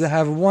provinces. I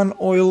have 1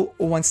 oil,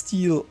 1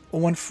 steel,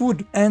 1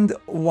 food and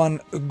 1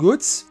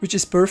 goods, which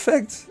is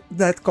perfect.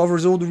 That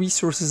covers all the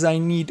resources I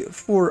need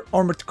for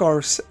armored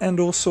cars and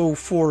also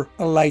for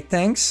light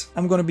tanks.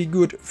 I'm gonna be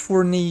good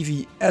for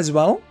navy as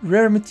well.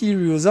 Rare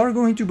materials are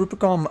going to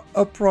become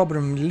a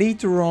problem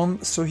later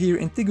on, so here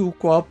in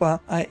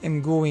Tegucigalpa I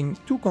am going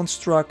to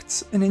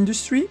construct an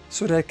industry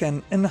so that I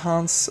can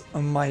enhance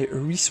my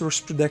resource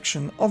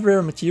production of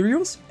rare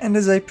materials. And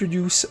as I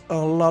produce a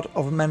lot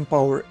of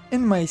manpower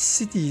in my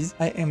cities,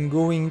 I am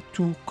going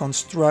to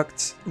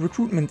construct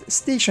recruitment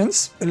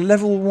stations. A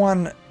level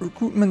 1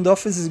 recruitment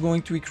office is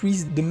going to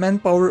increase the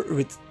manpower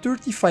with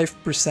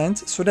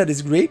 35%, so that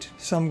is great.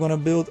 So I'm gonna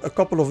build a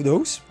couple of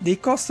those. They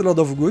cost a lot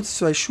of goods,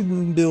 so I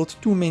shouldn't build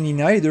too many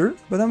neither,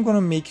 but I'm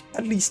gonna make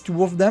at least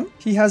 2 of them.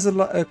 He has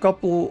a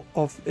couple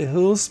of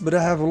hills, but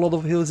I have a lot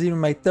of hills here in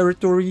my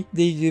territory.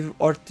 They give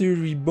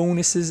artillery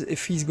bonuses.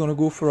 If he's gonna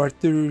go for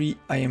artillery,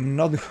 I am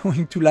not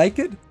going to like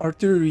it.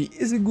 Artillery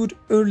is a good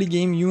early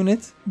game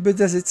unit, but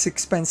as it's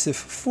expensive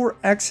for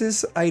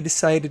Axis, I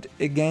decided decided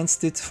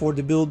against it for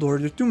the build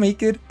order to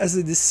make it, as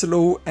it is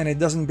slow and it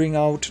doesn't bring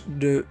out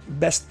the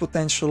best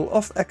potential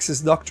of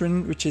Axis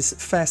Doctrine, which is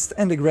fast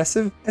and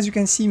aggressive. As you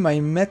can see, my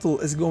metal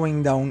is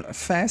going down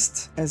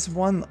fast, as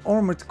one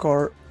armored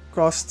car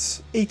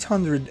costs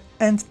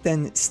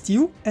 810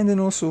 steel, and then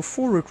also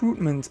 4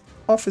 recruitment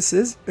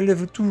offices. A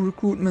level 2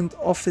 recruitment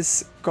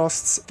office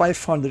costs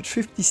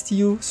 550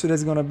 steel, so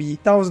that's gonna be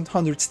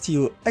 1100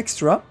 steel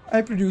extra.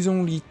 I produce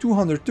only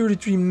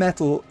 233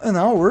 metal an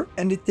hour,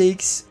 and it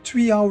takes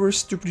 3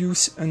 hours to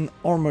produce an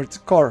armored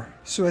car.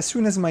 So as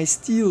soon as my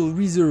steel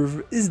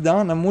reserve is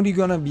done, I'm only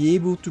gonna be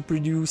able to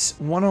produce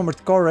 1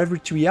 armored car every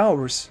 3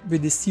 hours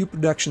with the steel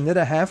production that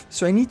I have.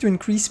 So I need to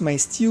increase my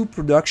steel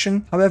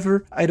production.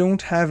 However, I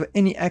don't have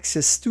any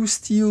access to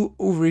steel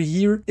over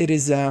here. It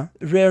is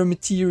rare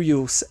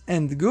materials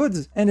and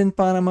goods. And in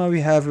Panama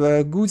we have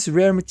goods,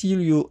 rare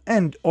material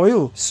and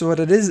oil. So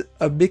that is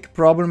a big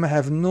problem. I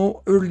have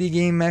no early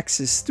game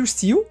access to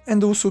steel,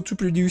 and also to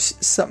produce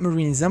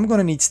submarines I'm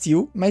gonna need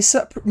steel. My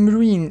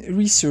submarine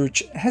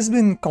research has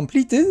been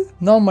completed.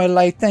 Now my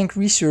light tank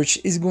research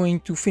is going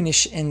to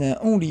finish in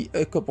only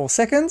a couple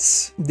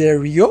seconds. There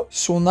we go.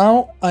 So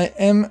now I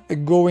am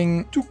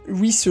going to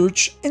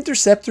research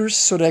interceptors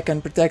so that I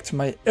can protect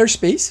my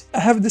airspace. I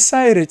have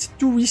decided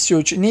to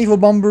research naval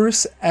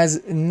bombers,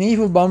 as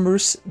naval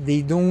bombers,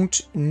 they don't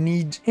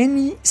need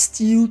any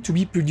steel to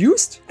be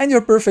produced and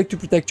you're perfect to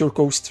protect your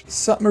coast.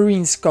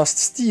 Submarines cost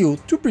steel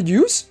to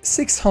produce,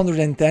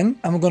 610.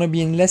 I'm gonna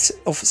be in less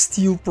of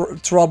steel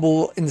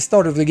trouble in the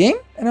start of the game.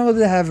 And now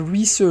that I have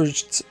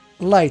researched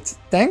light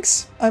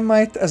tanks, I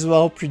might as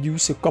well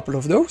produce a couple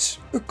of those.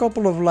 A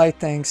couple of light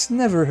tanks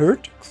never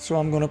hurt, so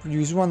I'm gonna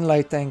produce 1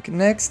 light tank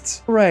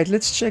next. Alright,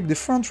 let's check the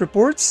front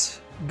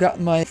reports.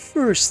 Got my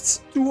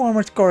first 2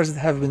 armored cars that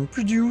have been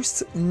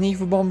produced.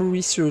 Naval bomber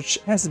research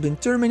has been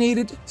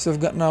terminated, so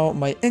I've got now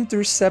my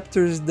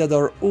interceptors that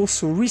are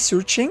also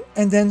researching.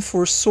 And then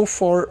for so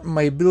far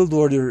my build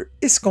order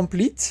is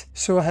complete.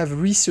 So I have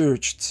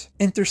researched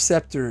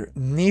interceptor,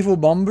 naval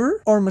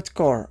bomber, armored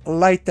car,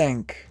 light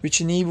tank,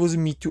 which enables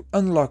me to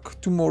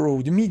unlock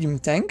tomorrow the medium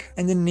tank.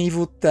 And then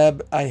naval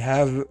tab I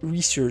have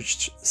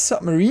researched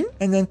submarine,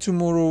 and then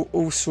tomorrow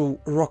also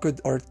rocket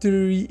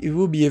artillery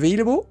will be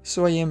available.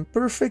 So I am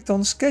perfect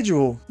on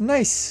schedule.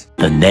 Nice.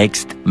 The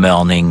next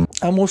morning.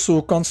 I'm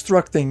also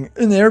constructing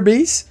an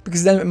airbase,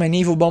 because then with my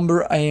naval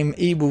bomber I am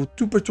able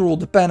to patrol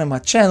the Panama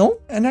Channel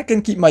and I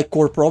can keep my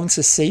core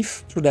provinces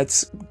safe, so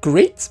that's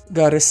great.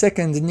 Got a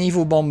second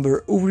naval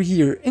bomber over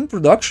here in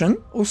production.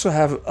 Also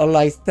have a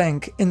light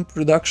tank in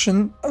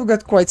production. I've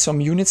got quite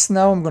some units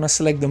now. I'm gonna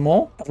select them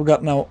all. I've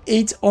got now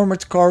 8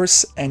 armored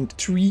cars and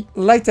 3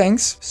 light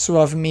tanks, so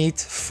I've made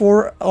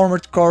 4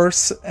 armored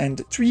cars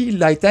and 3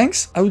 light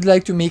tanks. I would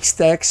like to make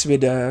stacks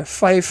with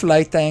 5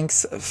 light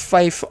tanks,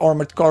 5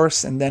 armored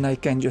cars, and then I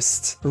can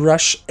just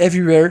rush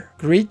everywhere.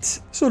 Great.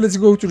 So let's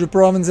go to the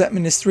province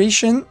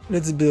administration.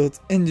 Let's build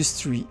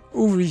industry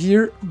over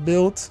here.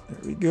 Build.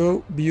 There we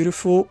go.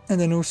 Beautiful. And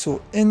then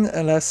also in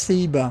La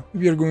Ceiba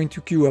we are going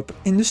to queue up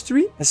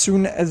industry. As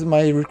soon as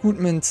my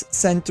recruitment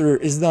center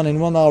is done in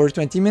 1 hour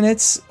 20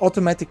 minutes,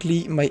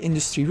 automatically my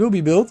industry will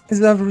be built.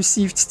 As I've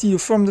received steel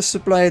from the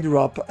supply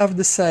drop, I've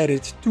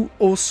decided to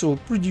also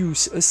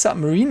produce a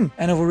submarine,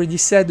 and I've already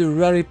set the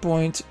rally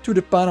point to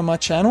the Panama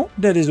Channel.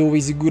 That is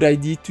always a good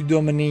idea to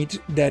dominate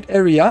that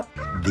area.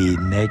 The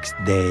next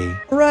day.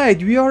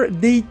 Alright, we are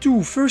day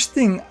 2. First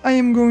thing I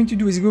am going to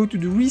do is go to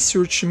the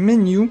research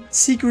menu,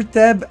 secret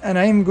tab, and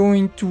I am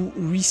going to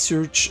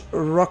research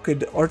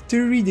rocket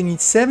artillery. They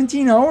need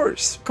 17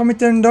 hours.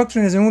 Commandant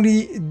Doctrine is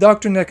only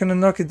doctrine that can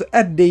unlock it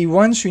at day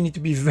 1, so you need to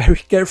be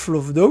very careful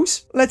of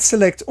those. Let's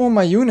select all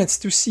my units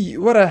to see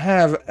what I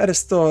have at the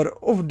start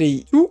of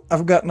day 2.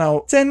 I've got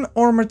now 10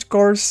 armored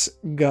cars,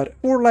 got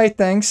 4 light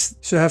tanks,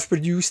 so I have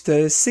produced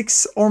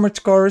 6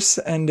 armored cars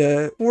and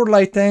 4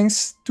 light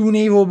tanks, 2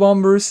 naval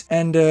bombers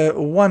and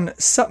 1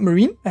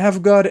 submarine. I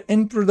have got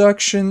in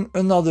production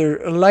another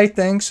light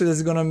tank, so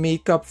that's gonna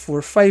make up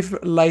for 5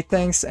 light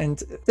tanks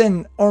and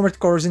 10 armored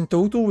cars in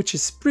total, which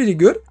is pretty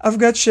good. I've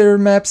got share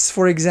maps,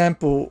 for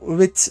example,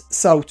 with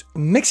South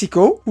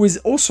Mexico, who is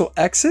also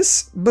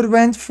Axis, but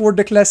went for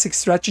the classic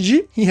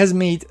strategy. He has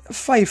made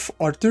 5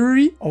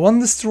 artillery, 1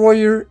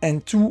 destroyer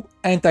and 2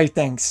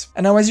 anti-tanks.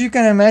 And now, as you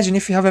can imagine,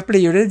 if you have a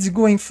player that's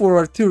going for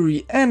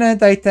artillery and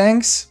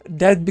anti-tanks,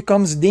 that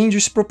becomes a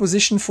dangerous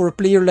proposition for a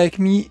player like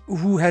me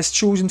who has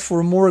chosen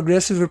for a more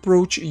aggressive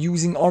approach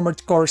using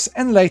armored cars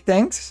and light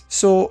tanks.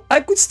 So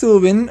I could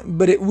still win,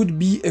 but it would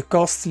be a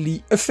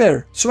costly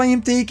affair. So I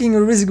am taking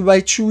a risk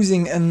by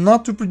choosing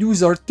not to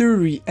produce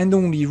artillery and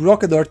only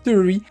rocket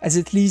artillery, as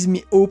it leaves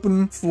me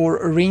open for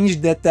a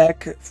ranged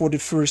attack for the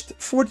first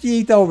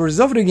 48 hours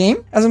of the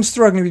game. As I'm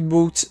struggling with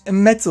both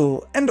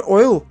metal and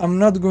oil, I'm I'm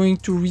not going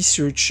to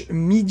research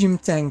medium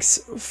tanks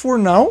for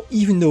now,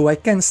 even though I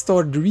can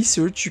start the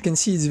research. You can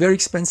see it's very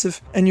expensive,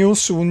 and you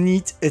also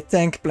need a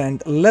tank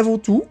plant level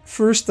 2.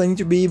 First, I need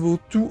to be able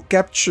to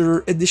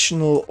capture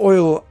additional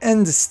oil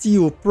and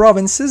steel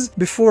provinces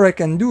before I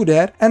can do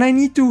that, and I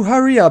need to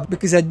hurry up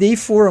because at day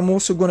 4 I'm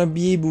also gonna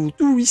be able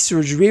to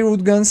research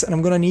railroad guns, and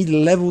I'm gonna need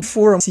level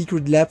 4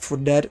 secret lab for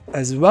that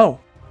as well.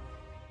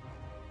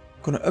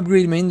 Gonna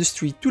upgrade my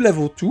industry to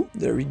level 2.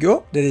 There we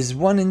go. That is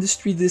one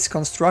industry that is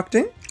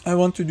constructing. I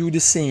want to do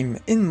the same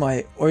in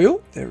my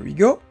oil. There we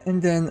go.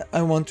 And then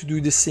I want to do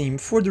the same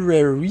for the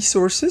rare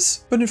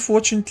resources, but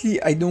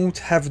unfortunately I don't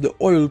have the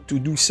oil to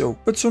do so.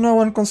 But so now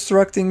I'm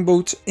constructing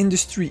both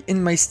industry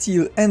in my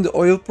steel and the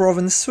oil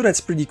province, so that's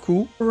pretty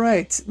cool.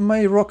 Right,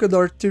 my rocket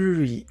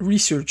artillery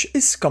research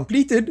is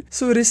completed,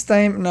 so it is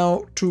time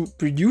now to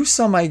produce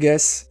some, I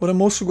guess. What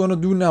I'm also gonna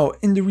do now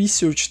in the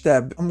research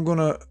tab, I'm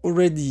gonna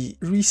already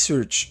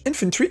research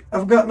infantry.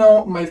 I've got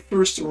now my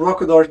first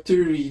rocket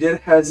artillery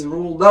that has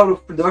rolled out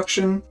of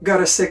production.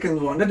 Got a second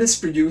one that is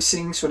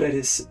producing, so that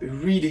is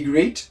really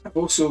great. I've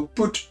also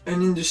put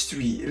an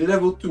industry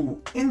level 2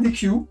 in the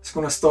queue. It's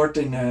gonna start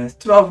in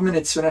 12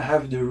 minutes when I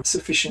have the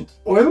sufficient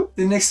oil.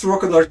 The next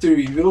rocket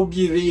artillery will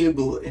be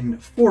available in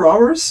 4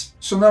 hours.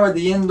 So now at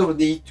the end of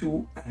day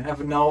 2, I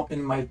have now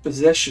in my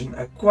possession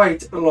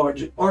quite a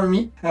large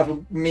army. I have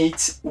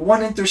made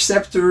 1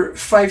 interceptor,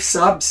 5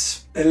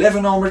 subs,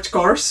 11 armored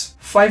cars,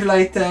 5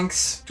 light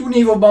tanks, 2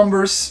 naval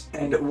bombers,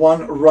 and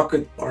 1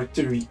 rocket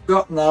artillery.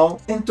 Got now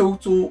in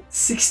total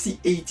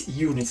 68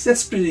 units.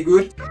 That's pretty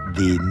good.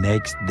 The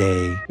next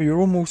day. We're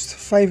almost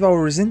 5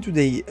 hours into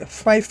day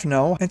 5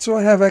 now, and so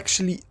I have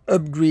actually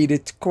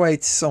upgraded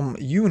quite some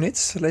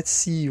units. Let's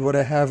see what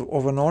I have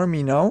of an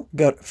army now.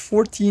 Got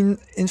 14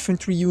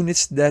 infantry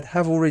units that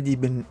have already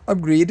been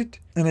upgraded.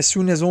 And as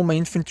soon as all my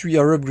infantry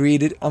are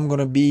upgraded, I'm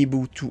gonna be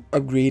able to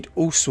upgrade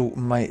also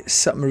my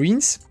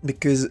submarines,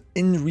 because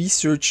in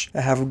research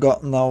I have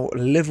got now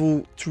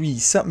level 3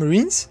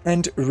 submarines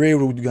and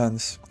railroad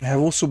guns. I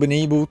have also been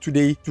able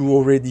today to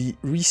already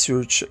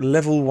research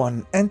level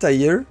 1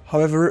 anti-air.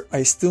 However,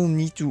 I still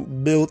need to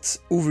build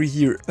over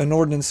here an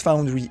ordnance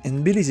foundry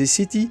in Belize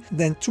City.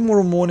 Then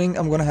tomorrow morning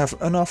I'm gonna have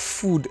enough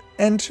food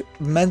and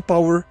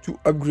manpower to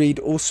upgrade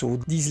also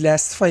these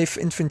last 5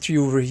 infantry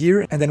over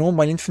here, and then all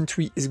my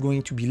infantry is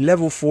going to be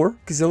level 4,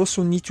 because I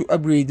also need to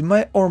upgrade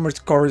my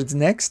armored cars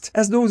next,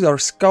 as those are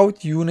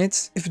scout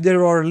units. If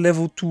there are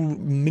level 2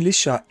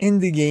 militia in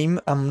the game,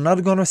 I'm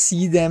not gonna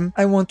see them.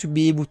 I want to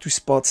be able to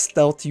spot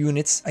stealth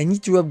units. I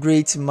need to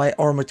upgrade my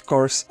armored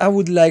cars. I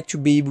would like to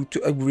be able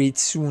to upgrade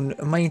soon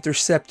my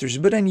interceptors,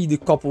 but I need a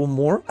couple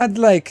more. I'd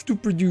like to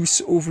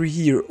produce over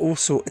here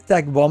also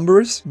attack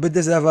bombers, but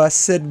as I've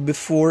said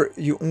before,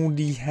 you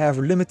only have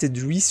limited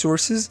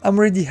resources. I'm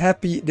already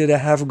happy that I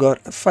have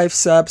got 5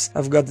 subs.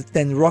 I've got the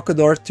 10 rocket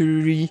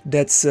artillery.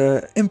 That's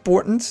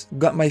important.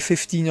 Got my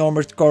 15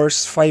 armored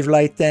cars, 5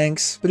 light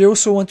tanks, but I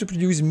also want to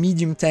produce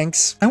medium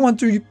tanks. I want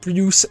to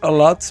produce a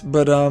lot,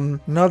 but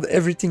not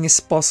everything is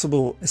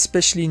possible,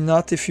 especially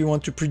not if you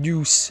want to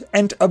produce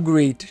and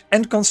upgrade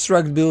and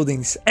construct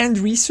buildings and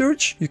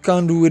research. You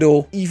can't do it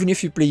all. Even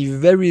if you play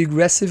very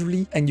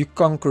aggressively and you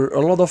conquer a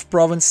lot of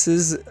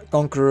provinces,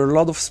 conquer a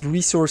lot of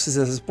resources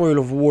as a spoil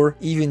of war,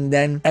 even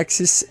then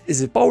Axis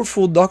is a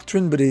powerful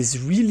doctrine, but it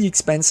is really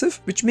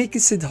expensive, which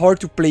makes it hard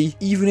to play,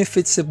 even if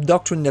it's a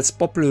doctrine that's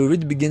popular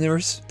with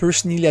beginners.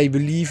 Personally, I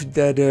believe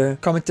that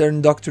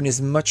Commentary Doctrine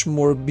is much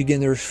more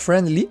beginner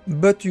friendly,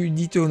 but you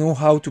need to know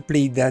how to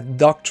play that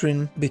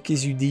doctrine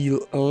because you deal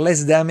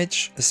less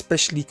damage,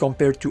 especially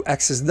compared to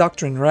Axis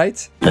Doctrine,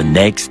 right? The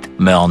next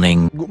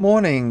morning. Good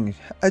morning.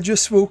 I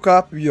just woke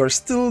up. We are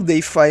still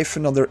day 5,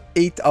 another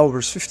 8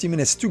 hours, 50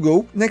 minutes to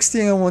go. Next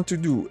thing I want to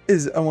do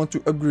is I want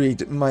to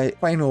upgrade my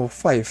final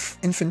 5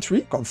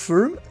 infantry.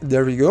 Confirm.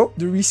 There we go.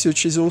 The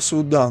research is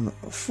also done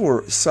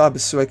for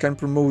subs, so I can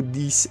promote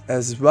these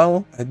as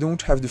well. I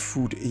don't have the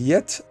food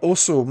yet.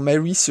 Also, my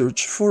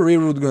research for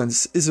railroad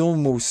guns is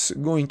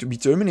almost going to be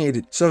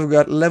terminated. So I've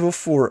got level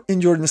 4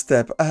 in Jordan's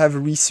tab. I have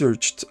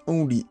researched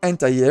only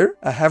anti-air.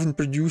 I haven't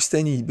produced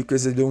any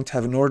because I don't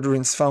have an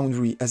ordnance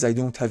foundry, as I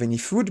don't have any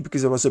food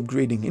because I was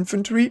upgrading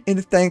infantry. In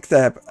the tank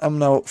tab, I'm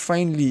now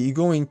finally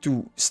going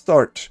to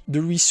start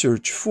the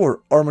research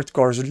for armored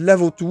cars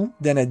level 2.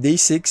 Then at day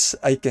 6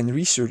 I can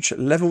research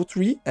level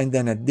 3, and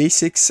then at day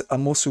 6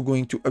 I'm also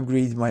going to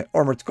upgrade my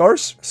armored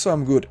cars, so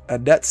I'm good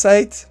at that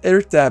side.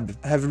 Air tab,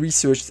 I have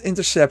researched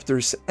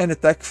interceptors and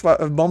attack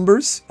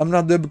bombers. I'm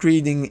not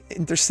upgrading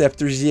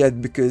interceptors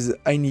yet because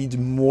I need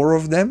more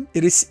of them.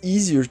 It is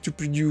easier to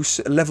produce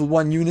level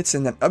 1 units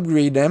and then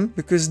upgrade them,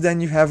 because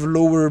then you have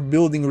lower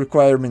building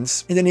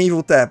requirements. In the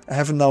naval tab I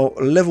have now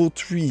level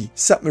 3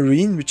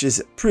 submarine, which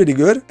is pretty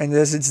good. good. And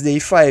as it's day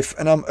 5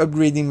 and I'm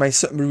upgrading my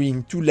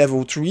submarine to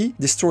level 3,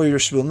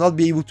 destroyers will not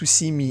be able to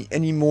see me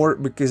anymore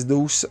because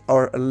those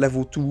are a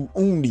level 2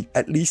 only.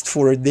 At least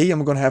for a day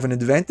I'm gonna have an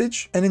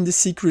advantage. And in the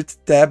secret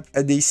tab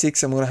at day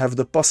 6 I'm gonna have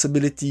the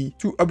possibility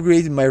to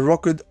upgrade my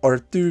rocket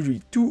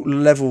artillery to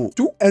level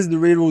 2. As the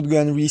railroad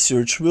gun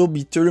research will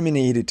be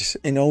terminated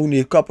in only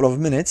a couple of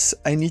minutes,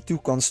 I need to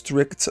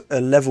construct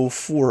a level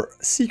 4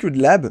 secret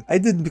lab. I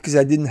did because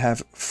I didn't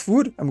have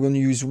food. I'm going to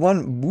use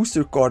one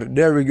booster card.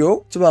 There we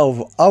go.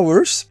 12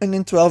 hours. And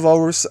in 12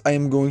 hours I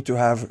am going to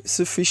have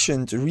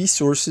sufficient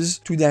resources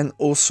to then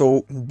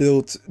also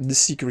build the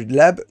secret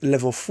lab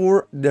level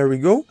 4. There we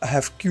go. I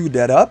have queued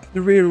that up.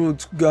 The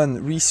railroad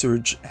gun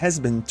research has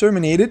been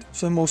terminated.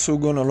 So I'm also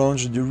going to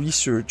launch the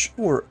research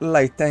for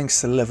light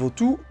tanks level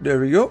 2. There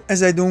we go.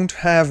 As I don't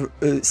have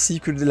a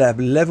secret lab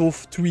level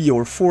 3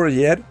 or 4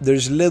 yet,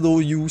 there's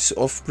little use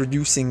of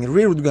producing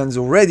railroad guns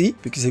already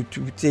because it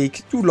would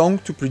take too long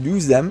to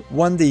produce them.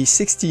 One day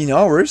 16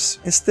 hours.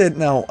 Instead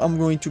now I'm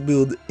going to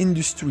build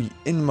industry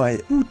in my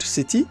food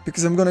city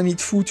because I'm gonna need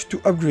food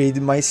to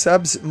upgrade my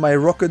subs, my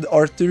rocket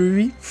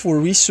artillery for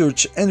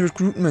research and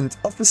recruitment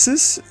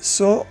offices.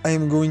 So I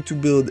am going to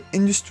build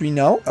industry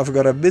now. I've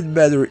got a bit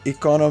better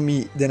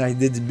economy than I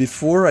did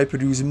before. I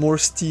produce more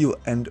steel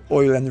and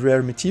oil and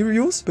rare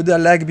materials, but I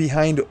lag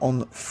behind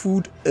on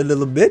food a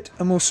little bit.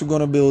 I'm also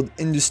gonna build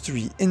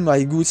industry in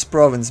my goods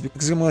province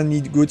because I'm gonna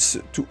need goods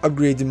to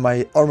upgrade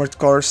my armored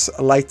cars,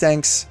 light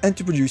tanks, and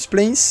to produce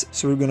planes.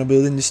 So we're gonna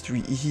build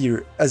industry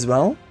here as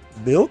well.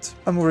 Built.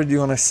 I'm already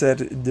gonna set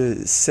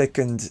the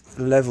second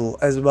level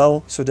as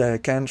well so that I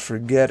can't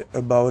forget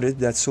about it.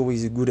 That's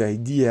always a good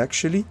idea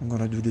actually. I'm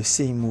gonna do the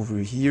same over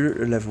here,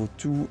 level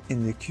 2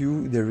 in the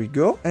queue. There we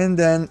go. And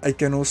then I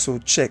can also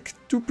check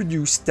to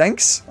produce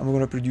tanks. I'm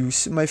gonna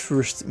produce my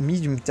first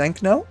medium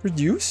tank now.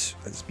 Produce.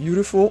 That's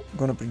beautiful. I'm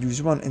gonna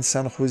produce one in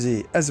San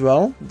Jose as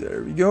well.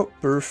 There we go.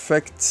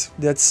 Perfect.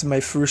 That's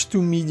my first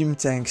 2 medium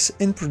tanks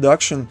in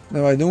production.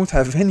 Now I don't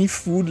have any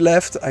food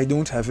left. I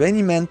don't have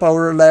any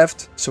manpower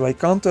left. So I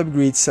can't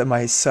upgrade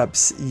my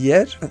subs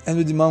yet. And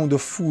with the amount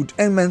of food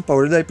and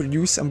manpower that I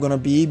produce, I'm gonna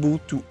be able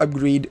to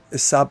upgrade a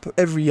sub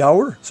every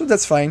hour. So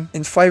that's fine.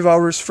 In 5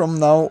 hours from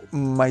now,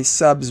 my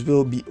subs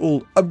will be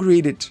all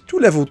upgraded to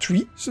level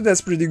 3. So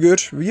that's pretty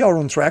good. We are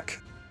on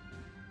track.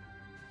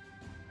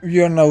 We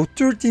are now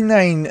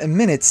 39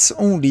 minutes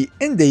only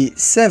in day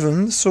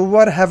 7, so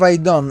what have I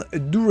done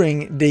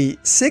during day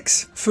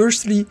 6?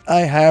 Firstly,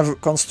 I have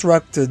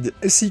constructed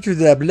a secret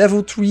lab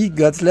level 3,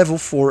 got level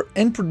 4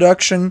 in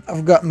production.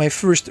 I've got my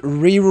first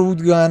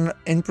railroad gun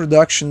in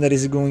production that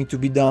is going to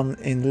be done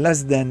in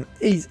less than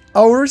 8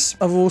 hours.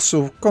 I've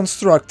also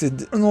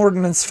constructed an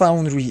ordnance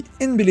foundry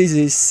in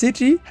Belize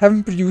City.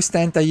 Haven't produced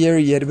anti-air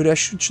yet, but I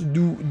should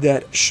do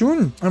that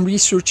soon. I'm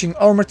researching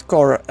armored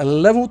car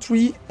level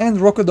 3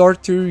 and rocket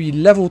artillery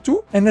level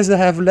 2, and as I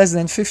have less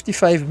than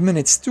 55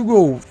 minutes to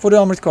go for the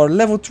armored car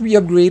level 3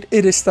 upgrade,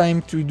 it is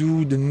time to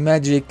do the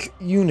magic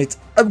unit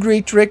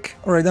upgrade trick.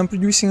 Alright, I'm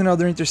producing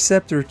another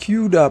interceptor,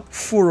 queued up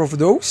 4 of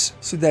those,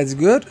 so that's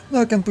good. Now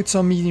I can put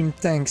some medium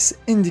tanks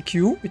in the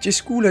queue, which is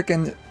cool. I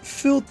can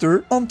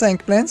filter on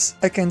tank plans,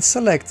 I can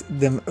select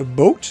them a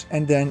boat,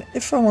 and then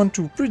if I want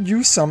to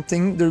produce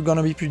something, they're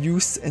gonna be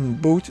produced in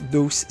both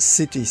those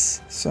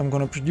cities. So I'm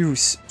gonna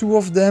produce 2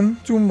 of them,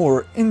 2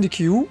 more in the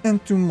queue,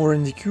 and 2 more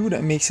in the queue.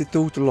 That makes a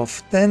total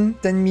of 10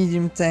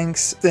 medium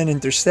tanks, 10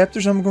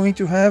 interceptors I'm going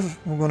to have.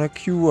 I'm gonna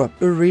queue up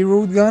a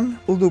railroad gun,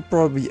 although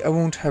probably I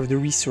won't have the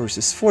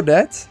resources for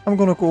that. I'm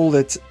gonna call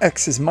it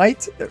Axis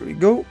Might. There we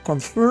go,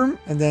 confirm,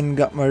 and then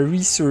got my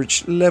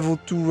research level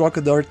 2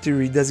 rocket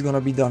artillery. That's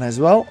gonna be done as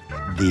well.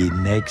 The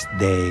next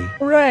day.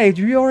 Alright,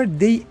 we are at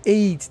day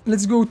 8.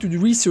 Let's go to the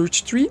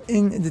research tree.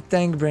 In the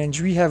tank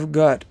branch we have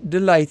got the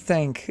light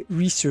tank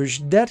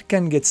research that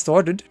can get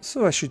started,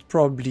 so I should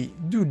probably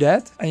do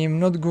that. I am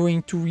not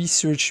going to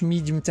research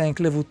medium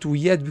tank level 2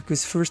 yet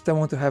because first I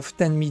want to have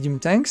 10 medium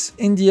tanks.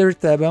 In the air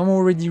tab I'm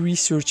already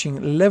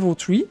researching level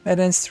 3, and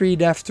then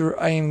straight after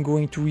I am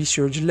going to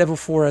research level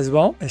 4 as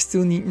well. I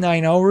still need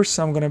 9 hours,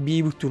 so I'm gonna be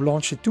able to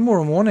launch it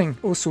tomorrow morning.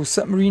 Also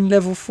submarine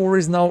level 4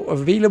 is now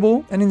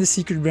available, and in the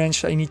secret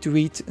branch I need to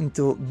wait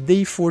until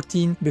day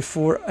 14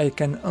 before I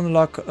can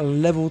unlock a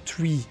level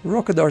 3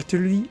 rocket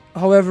artillery.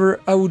 However,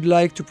 I would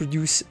like to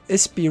produce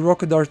SP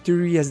rocket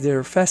artillery as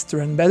they're faster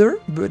and better,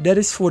 but that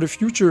is for the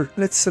future.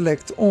 Let's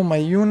select all my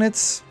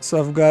units. So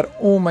I've got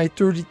all my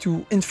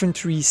 32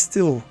 infantry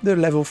still, they're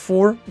level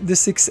 4. The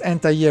 6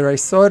 anti-air I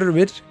started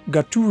with.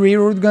 Got 2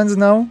 railroad guns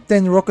now,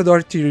 10 rocket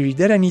artillery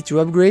that I need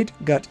to upgrade.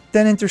 Got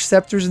 10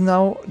 interceptors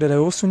now that I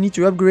also need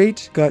to upgrade.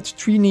 Got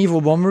 3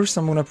 naval bombers,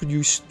 I'm gonna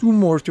produce 2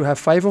 more to have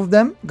 5 of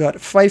them. Got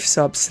 5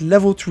 subs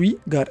level 3.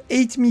 Got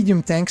 8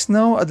 medium tanks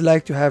now, I'd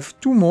like to have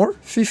 2 more.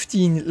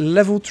 15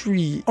 level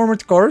 3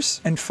 armored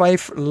cars and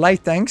 5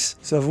 light tanks.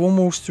 So I've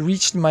almost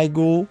reached my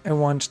goal. I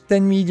want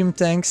 10 medium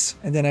tanks,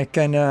 and then I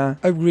can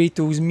upgrade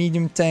those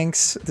medium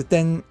tanks. The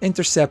 10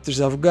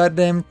 interceptors, I've got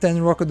them.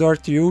 10 rocket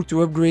RTO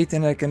to upgrade,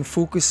 and I can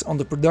focus on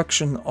the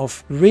production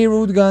of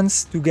railroad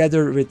guns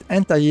together with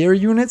anti-air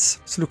units.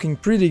 It's looking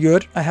pretty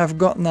good. I have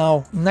got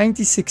now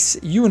 96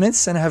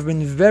 units and I have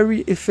been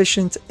very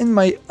efficient in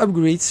my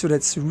upgrades, so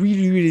that's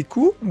really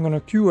cool. I'm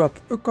gonna queue up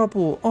a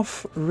couple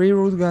of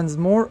railroad guns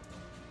more.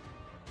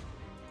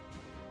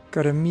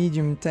 Got a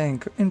medium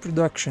tank in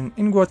production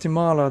in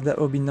Guatemala, that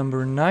will be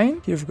number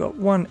 9. Here I've got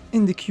one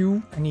in the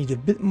queue. I need a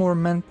bit more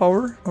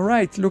manpower.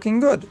 Alright, looking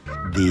good.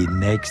 The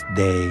next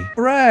day.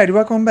 Alright,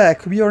 welcome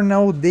back. We are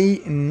now day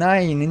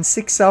 9. In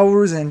 6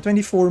 hours and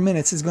 24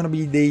 minutes it's gonna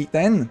be day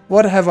 10.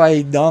 What have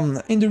I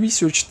done? In the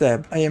research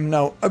tab, I am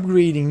now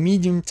upgrading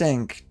medium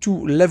tank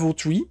to level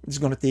 3. It's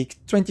gonna take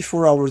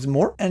 24 hours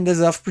more. And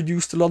as I've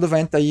produced a lot of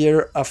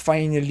anti-air, I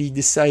finally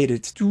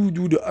decided to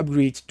do the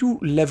upgrade to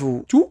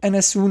level 2. And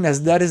as soon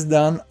as that is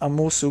done, I'm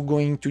also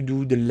going to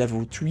do the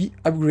level 3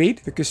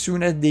 upgrade, because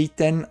soon at day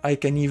 10 I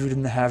can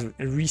even have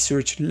a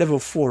research level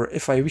 4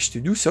 if I wish to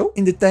do so.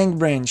 In the tank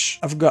branch,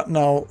 I've got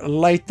now a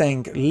light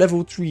tank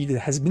level 3 that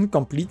has been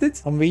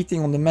completed. I'm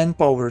waiting on the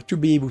manpower to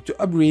be able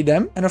to upgrade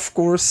them, and of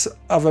course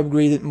I've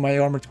upgraded my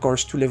armored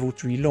cars to level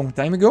 3 long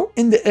time ago.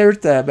 In the air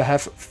tab, I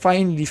have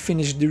finally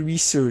finished the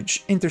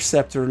research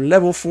interceptor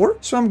level 4,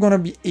 so I'm gonna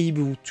be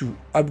able to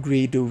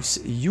upgrade those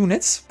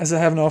units. As I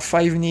have now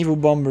 5 naval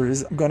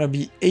bombers, I'm gonna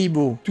be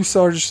able to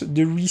charge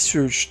the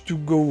research to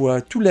go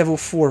to level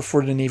 4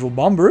 for the naval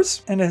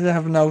bombers. And as I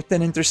have now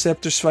 10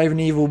 interceptors, 5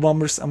 naval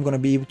bombers, I'm gonna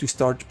be able to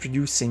start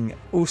producing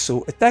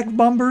also attack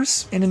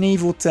bombers. In the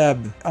naval tab,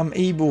 I'm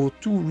able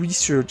to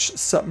research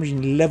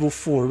submarine level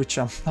 4, which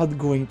I'm not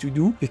going to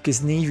do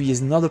because navy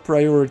is not a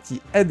priority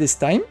at this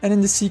time. And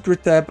in the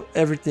secret tab,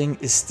 everything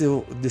is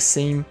still the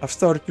same. I've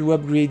started to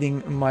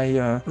upgrading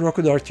my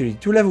rocket artillery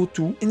to level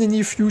 2. In the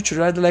near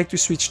future, I'd like to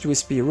switch to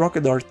SP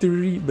rocket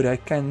artillery, but I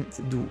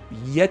can't do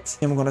yet.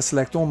 I'm gonna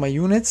select all my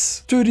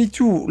units.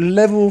 32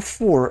 level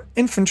 4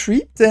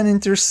 infantry, 10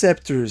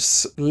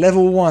 interceptors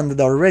level 1 that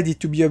are ready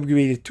to be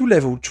upgraded to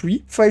level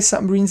 3, 5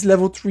 submarines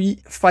level 3,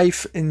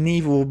 5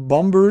 naval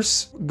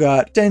bombers,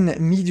 got 10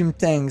 medium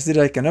tanks that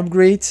I can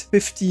upgrade,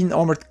 15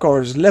 armored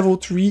cars level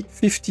 3,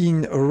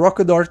 15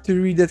 rocket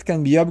artillery that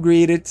can be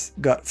upgraded,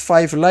 got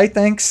 5 light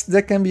tanks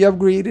that can be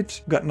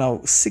upgraded, got now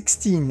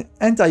 16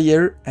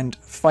 anti-air and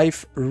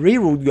 5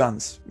 railroad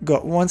guns.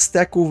 Got 1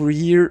 stack over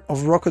here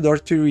of rocket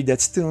artillery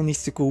that still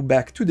needs to go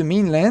back to the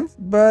mainland,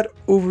 but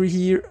over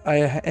here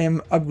I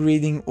am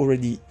upgrading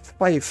already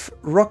 5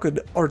 rocket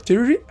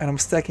artillery, and I'm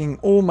stacking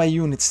all my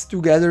units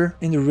together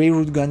in the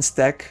railroad gun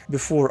stack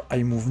before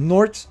I move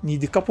north.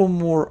 Need a couple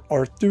more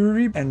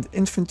artillery and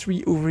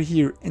infantry over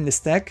here in the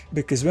stack,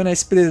 because when I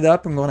split it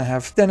up I'm gonna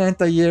have 10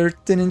 anti-air,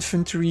 10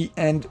 infantry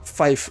and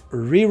 5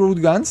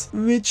 railroad guns,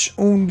 which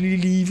only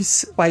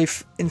leaves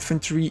 5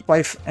 infantry,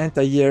 5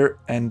 anti-air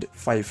and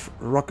 5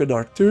 rocket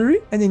artillery,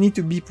 and they need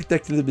to be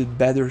protected a little bit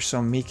better, so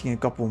I'm making a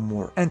couple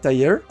more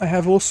anti-air. I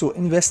have also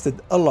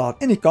invested a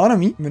lot in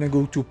economy. I'm gonna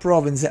go to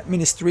province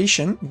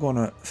administration. I'm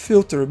gonna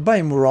filter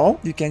by morale.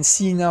 You can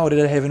see now that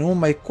I have in all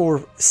my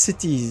core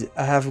cities,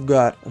 I have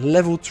got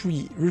level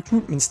 3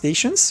 recruitment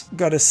stations,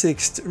 got a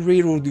 6th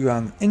railroad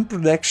gun in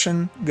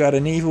production, got a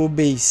naval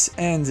base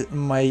and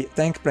my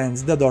tank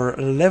plants that are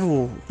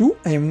level 2.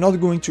 I am not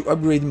going to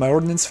upgrade my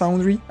ordnance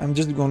foundry. I'm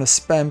just gonna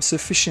spam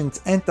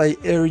sufficient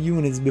anti-air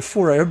units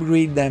before I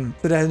upgrade them,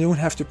 so that I don't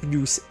have to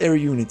produce air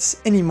units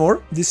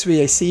anymore. This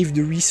way I save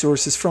the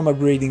resources from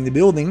upgrading the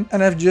building,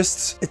 and I've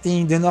just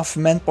attained enough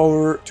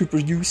manpower to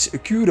produce a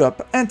queued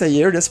up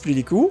anti-air. That's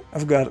pretty cool.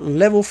 I've got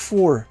level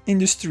 4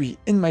 industry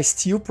in my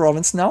steel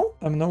province now.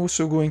 I'm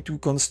also going to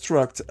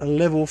construct a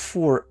level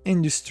 4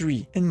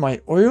 industry in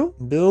my oil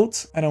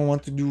build, and I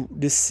want to do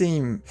the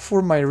same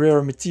for my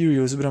rare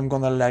materials, but I'm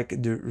gonna lack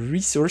the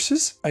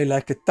resources. I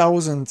lack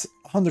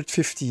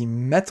 1,150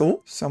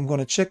 metal, so I'm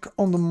gonna check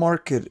on the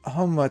market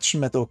how much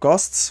metal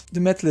costs. The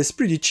metal is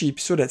pretty cheap,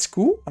 so that's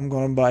cool. I'm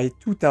gonna buy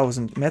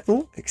 2,000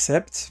 metal,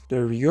 accept.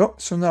 There we go.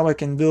 So now I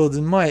can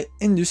build my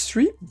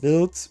industry.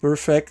 Build,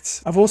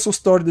 perfect. I've also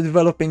started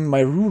developing my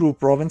rural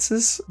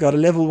provinces. Got a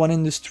level 1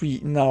 industry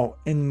now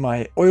in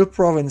my oil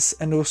province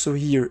and also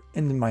here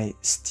in my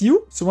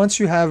steel. So once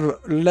you have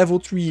level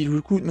 3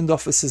 recruitment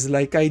offices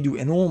like I do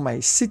in all my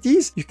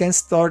cities, you can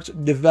start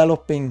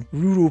developing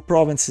rural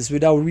provinces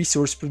without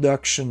resource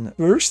production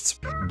first.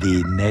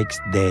 The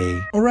next day.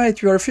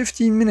 Alright, we are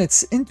 15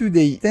 minutes into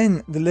day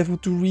 10. The level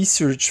 2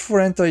 research for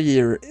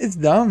anti-air is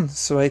done,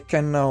 so I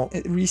can now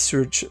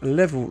research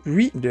level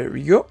 3. There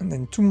we go. And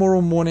then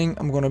tomorrow morning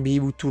I'm gonna be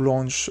able to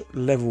launch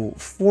level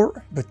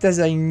 4. But as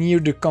I near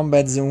the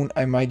combat zone,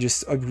 I might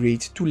just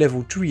upgrade to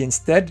level 3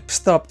 instead.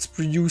 Stopped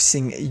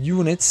producing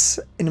units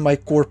in my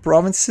core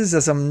provinces,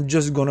 as I'm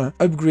just gonna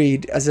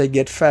upgrade as I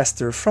get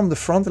faster from the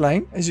front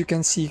line. As you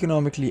can see,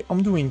 economically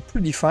I'm doing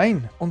pretty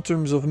fine. On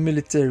terms of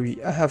military,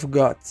 I have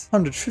got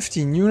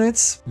 115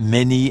 units.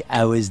 Many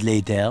hours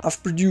later.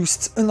 I've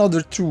produced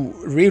another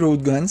 2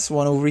 railroad guns,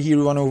 one over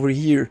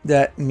here.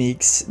 That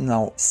makes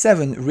now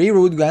 7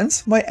 railroad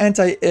guns. My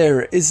anti-air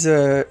is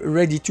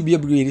ready to be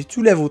upgraded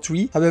to level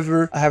 3.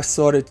 However, I have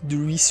started the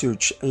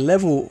research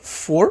level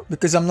 4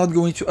 because I'm not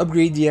going to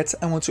upgrade yet.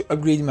 I want to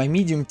upgrade my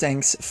medium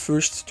tanks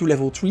first to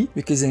level 3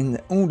 because in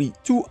only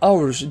 2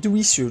 hours the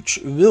research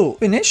will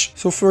finish.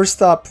 So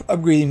first up,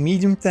 upgrading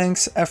medium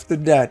tanks. After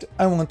that,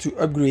 I want to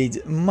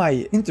upgrade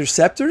my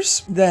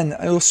interceptors. Then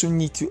I also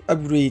need to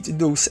upgrade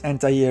those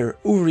anti-air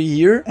over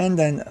here. And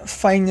then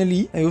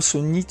finally, I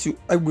also need to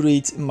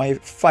upgrade my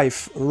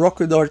 5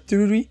 rocket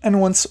artillery.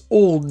 And once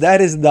all that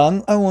is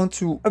done, I want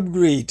to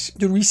upgrade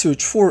the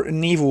research for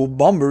naval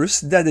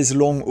bombers. That is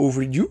long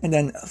overdue. And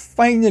then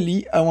finally,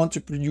 I want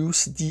to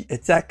produce the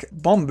attack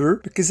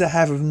bomber because I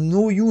have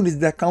no units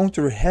that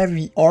counter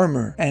heavy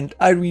armor. And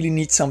I really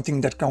need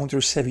something that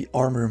counters heavy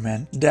armor,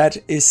 man. That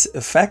is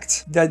a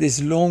fact. That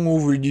is long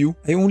overdue.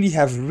 I only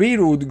have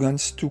railroad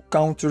guns to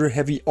counter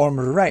heavy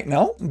armor right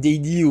now. They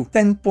deal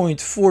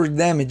 10.4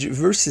 damage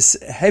versus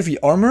heavy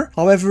armor.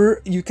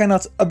 However, you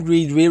cannot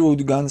upgrade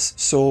railroad guns.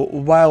 So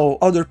while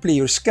other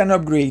players can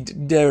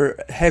upgrade their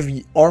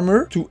heavy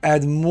armor to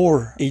add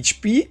more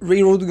HP,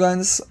 railroad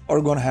guns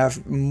are gonna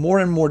have more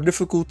and more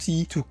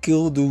difficulty to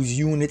kill those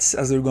units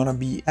as they're gonna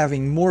be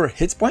having more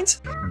hit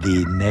points.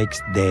 The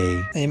next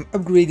day. I am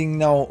upgrading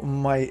now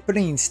my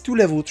planes to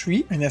level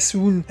 3, and as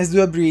soon as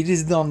the upgrade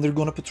is done, they're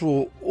gonna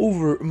patrol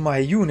over my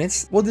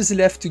units. What is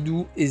left to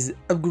do is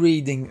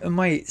upgrading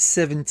my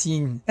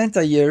 17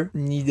 anti-air.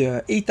 Need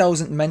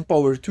 8,000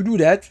 manpower to do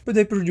that, but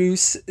I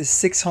produce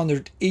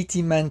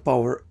 680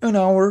 manpower an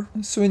hour.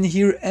 So in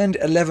here and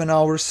 11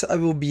 hours, I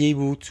will be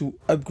able to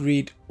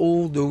upgrade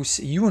all those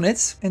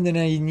units, and then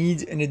I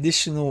need an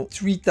additional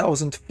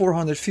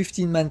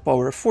 3,415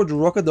 manpower for the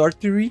rocket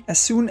artillery. As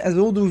soon as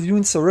all those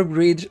units are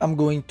upgraded, I'm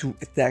going to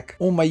attack.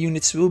 All my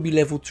units will be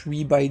level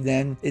 3 by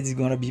then. It's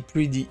gonna be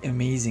pretty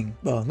amazing.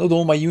 Well, not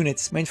all my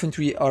units. My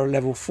infantry are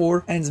level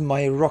 4 and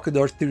my rocket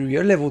artillery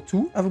are level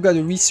 2. I've got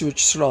a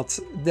research slot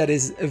that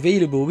is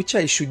available, which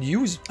I should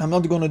use. I'm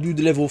not gonna do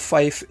the level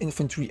 5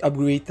 infantry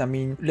upgrade. I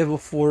mean, level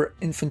 4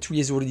 infantry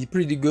is already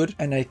pretty good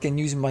and I can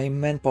use my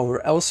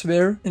manpower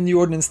elsewhere. In the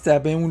ordnance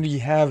tab, I only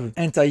have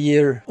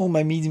anti-air. All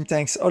my medium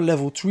tanks are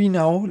level 3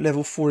 now.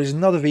 Level 4 is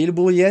not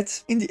available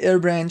yet. In the air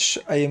branch,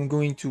 I am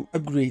going to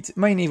upgrade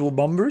my naval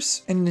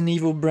bombers. And in the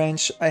naval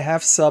branch, I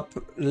have sub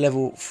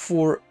level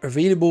 4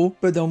 available,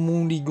 but I'm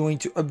only going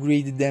to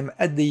upgrade them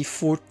at day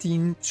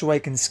 14, so I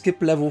can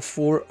skip level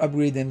 4,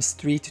 upgrade them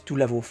straight to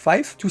level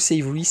 5 to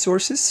save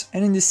resources.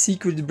 And in the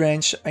secret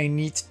branch, I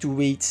need to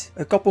wait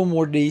a couple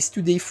more days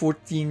to day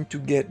 14 to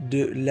get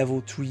the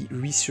level 3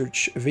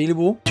 research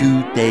available.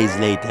 2 days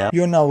later.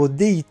 You're now at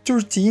day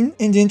 13.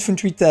 In the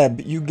infantry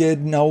tab, you get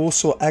now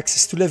also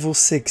access to level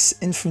 6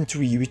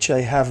 infantry, which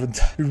I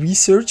haven't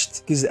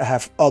researched because I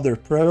have other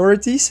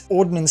priorities.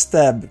 Ordnance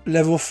tab,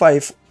 level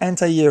 5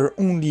 anti-air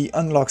only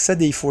unlocks at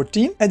day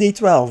 14. At day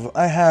 12,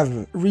 I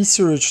have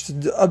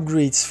researched the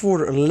upgrades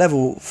for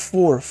level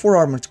 4 for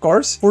armored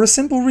cars for a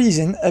simple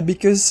reason,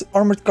 because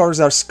armored cars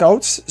are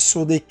scouts,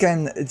 so they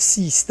can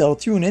see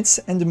stealth units,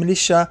 and the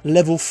militia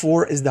level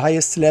 4 is the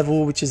highest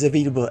level, which is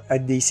available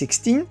at day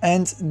 16,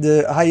 and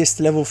the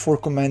highest level for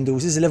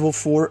commandos is level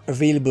 4,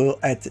 available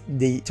at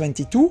day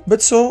 22.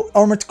 But so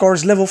armored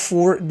cars level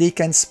 4, they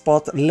can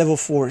spot level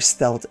 4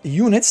 stealth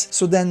units,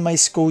 so then my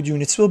scout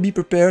units will be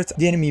prepared.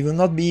 The enemy will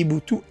not be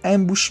able to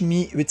ambush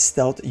me with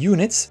stealth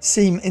units.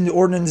 Same in the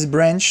ordnance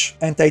branch.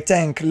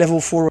 Anti-tank level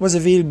 4 was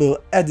available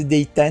at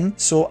day 10,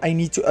 so I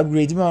need to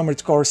upgrade my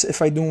armored cars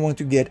if I don't want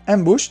to get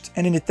ambushed.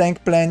 And in the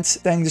tank plant,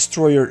 tank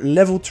destroyer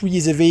level 3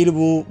 is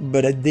available,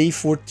 but at day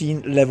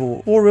 14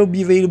 level 4 will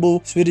be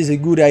available, so it is a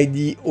good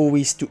idea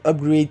always to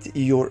upgrade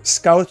your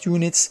scout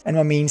units, and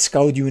my main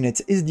scout unit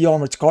is the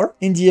armored car.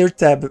 In the air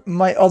tab,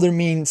 my other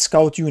main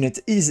scout unit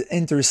is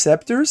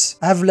interceptors.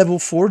 I have level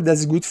 4,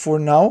 that's good for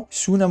now.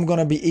 Soon I'm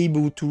gonna be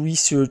able to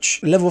research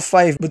level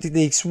 5, but it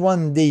takes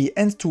 1 day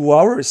and 2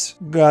 hours.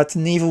 Got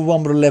naval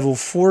bomber level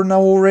 4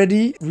 now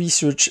already.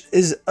 Research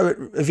is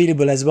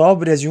available as well,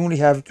 but as you only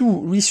have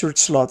 2 research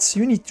slots,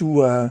 you need to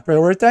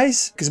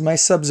prioritize, because my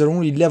subs are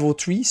only level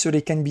 3, so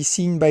they can be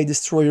seen by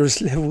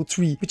destroyers level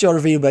 3, which are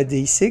available at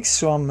day 6,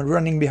 so I'm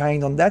running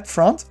behind on that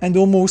front. And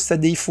almost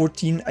at day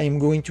 14, I am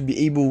going to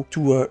be able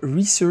to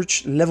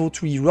research level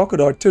 3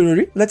 rocket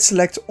artillery. Let's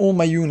select all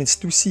my units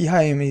to see how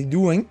I am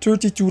doing.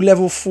 32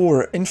 level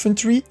 4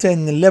 infantry,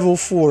 10 level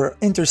 4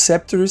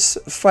 interceptors,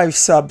 5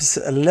 subs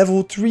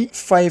level 3,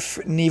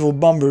 5 naval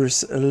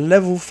bombers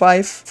level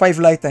 5, 5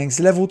 light tanks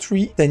level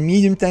 3, 10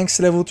 medium tanks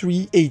level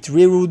 3, 8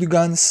 railroad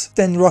guns,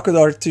 10 rocket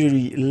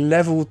artillery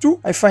level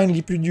 2. I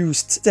finally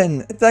produced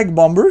 10 attack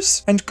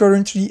bombers, and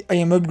currently I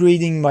am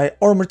upgrading my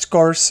armored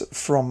cars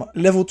from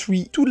level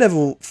 3 to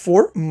level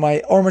 4.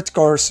 My armored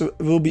cars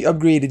will be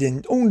upgraded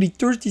in only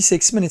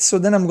 36 minutes, so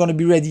then I'm gonna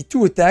be ready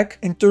to attack.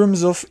 In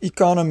terms of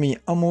economy,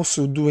 I'm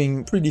also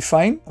doing pretty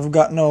fine. I've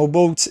got now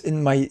boats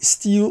in my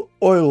steel,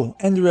 oil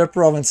and rare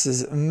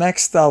provinces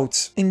maxed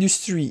out,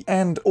 industry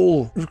and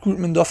all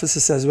recruitment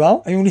offices as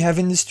well. I only have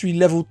industry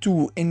level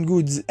 2 in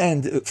goods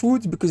and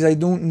food because I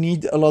don't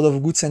need a lot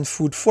of goods and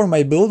food for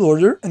my build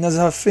order. And as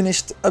I have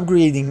finished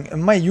upgrading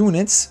my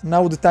units,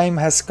 now the time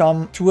has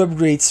come to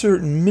upgrade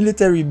certain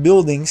military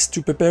buildings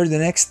to prepare the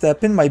next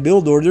step in my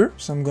build order.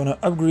 So I'm gonna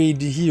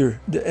upgrade here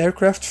the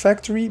aircraft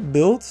factory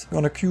build. I'm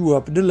gonna queue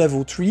up the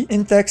level 3.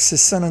 In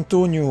Texas, San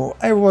Antonio,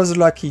 I was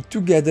lucky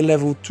to get the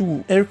level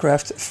 2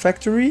 aircraft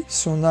factory.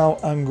 So now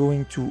I'm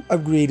going to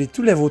upgrade it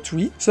to level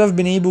 3. So I've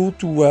been able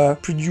to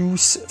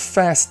produce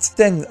fast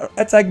 10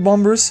 attack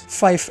bombers,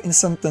 5 in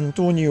San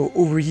Antonio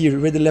over here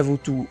with the level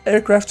 2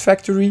 aircraft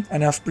factory,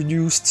 and I've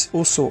produced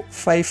also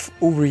 5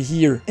 over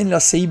here in La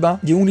Ceiba.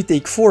 They only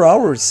take 4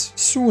 hours.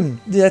 Soon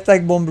the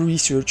attack bomber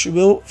research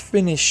will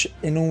finish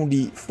in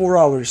only 4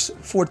 hours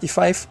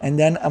 45, and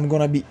then I'm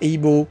gonna be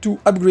able to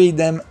upgrade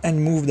them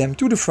and move them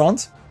to the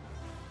front.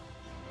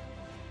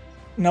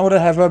 Now that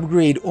I have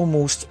upgraded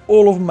almost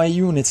all of my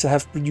units, I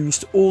have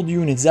produced all the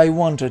units I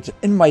wanted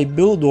in my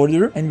build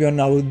order, and we are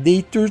now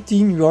day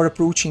 13, we are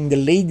approaching the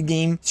late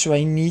game, so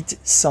I need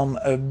some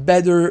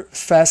better,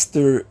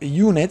 faster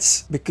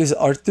units, because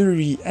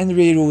artillery and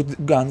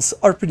railroad guns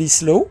are pretty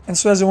slow. And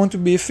so as I want to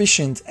be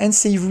efficient and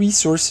save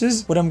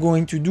resources, what I'm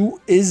going to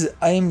do is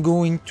I am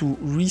going to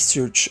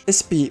research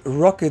SP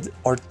rocket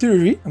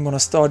artillery. I'm gonna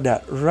start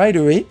that right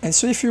away. And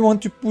so if you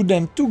want to put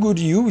them to good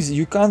use,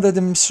 you can't let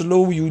them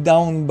slow you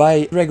down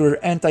by regular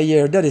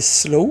anti-air that is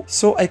slow.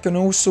 So I can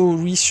also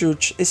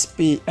research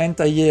SP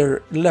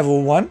anti-air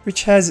level 1,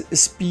 which has a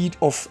speed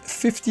of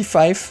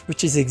 55,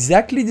 which is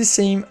exactly the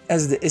same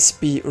as the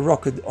SP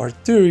rocket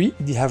artillery.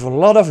 They have a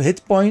lot of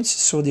hit points,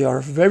 so they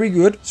are very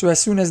good. So as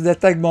soon as the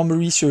attack bomber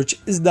research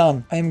is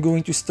done, I am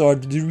going to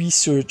start the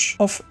research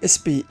of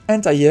SP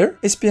anti-air.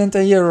 SP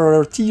anti-air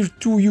are a tier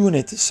 2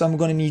 unit, so I'm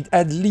gonna need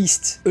at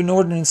least an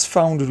ordnance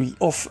foundry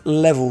of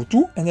level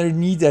 2, and I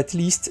need at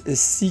least a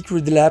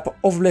secret lab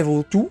of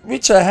level 2,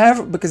 which I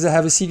have because I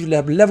have a secret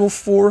lab level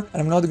 4,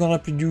 and I'm not gonna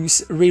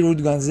produce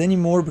railroad guns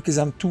anymore because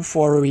I'm too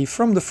far away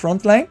from the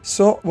front line.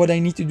 So what I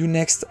need to do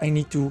next, I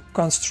need to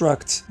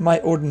construct my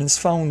ordnance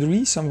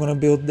foundry, so I'm gonna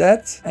build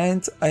that,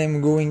 and I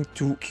am going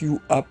to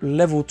queue up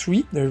level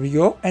 3, there we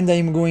go, and I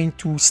am going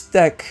to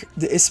stack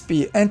the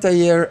SP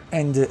anti-air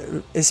and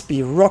the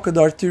SP rocket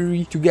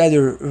artillery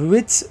together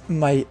with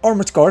my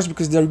armored cars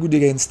because they are good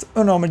against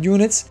unarmored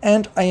units,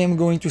 and I am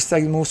going to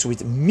stack them also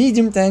with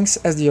medium tanks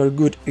as they are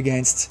good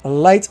against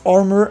light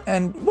armor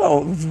and,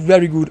 well,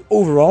 very good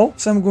overall.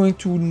 So I'm going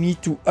to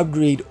need to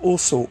upgrade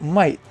also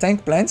my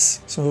tank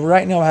plants. So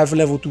right now I have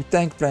level 2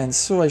 tank plants,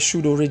 so I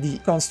should already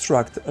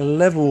construct a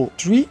level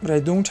 3, but I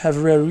don't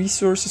have rare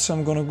resources, so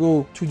I'm gonna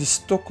go to the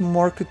stock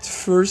market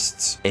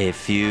first. A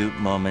few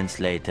moments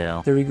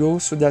later. There we go,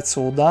 so that's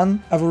all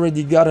done. I've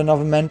already got enough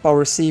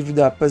manpower saved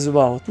up as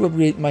well to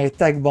upgrade my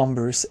attack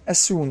bombers as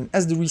soon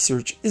as the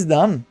research is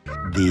done.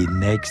 The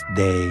next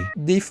day.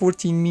 Day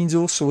 14 means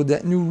also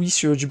that new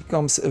research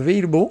becomes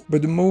available,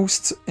 but the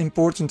most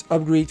important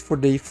upgrade for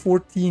day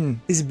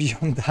 14 is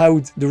beyond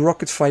doubt the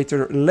rocket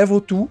fighter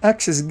level 2.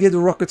 Axis get a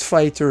rocket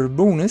fighter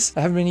bonus.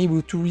 I haven't been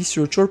able to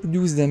research or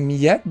produce them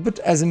yet, but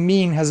as a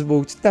main has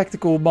both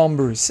tactical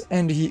bombers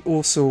and he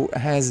also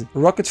has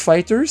rocket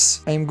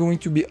fighters, I am going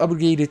to be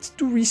upgraded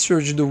to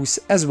research those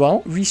as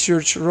well.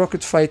 Research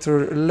rocket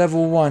fighter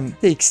level 1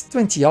 takes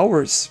 20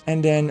 hours,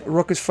 and then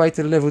rocket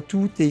fighter level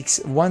 2 takes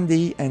 1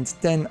 day and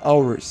 10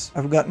 hours.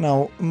 I've got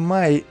now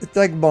my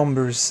attack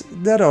bombers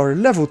that are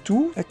level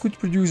 2. I could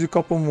produce a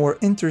couple more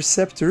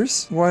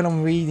interceptors while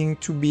I'm waiting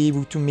to be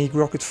able to make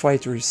rocket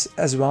fighters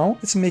as well.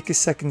 Let's make a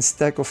second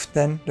stack of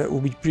 10. That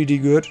will be pretty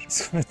good.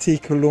 It's gonna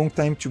take a long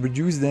time to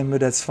produce them, but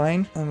that's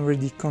fine. I'm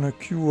already gonna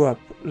queue up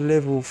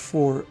level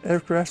 4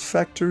 aircraft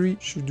factory.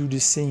 Should do the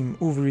same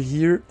over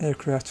here.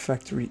 Aircraft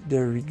factory,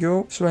 there we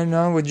go. So right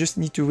now I just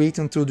need to wait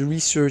until the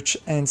research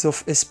ends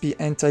of SP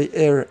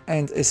anti-air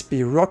and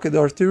SP rocket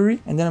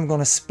artillery, and then I'm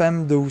gonna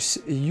spam those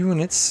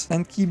units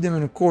and keep them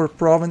in the core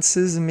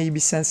provinces, and maybe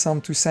send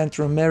some to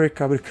Central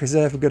America because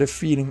I've got a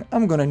feeling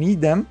I'm gonna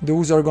need them.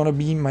 Those are gonna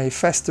be my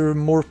faster,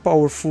 more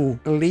powerful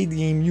late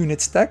game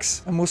unit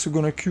stacks. I'm also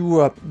gonna queue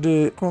up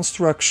the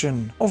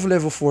construction of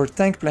level 4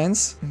 tank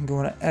plants. I'm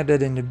gonna add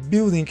that in the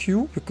building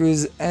queue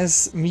because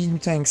as medium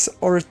tanks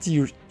are a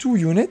tier 2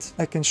 unit,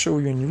 I can show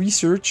you in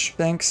research.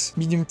 Tanks,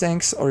 medium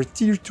tanks are a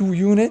tier 2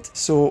 unit,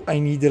 so I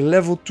need a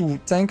level 2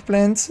 tank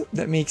plant.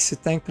 That makes a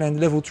tank plant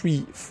level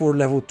 3 for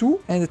level 2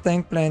 and a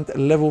tank plant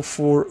level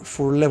 4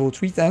 for level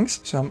 3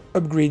 tanks. So I'm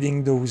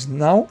upgrading those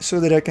now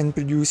so that I can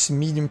produce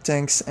medium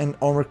tanks and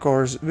armor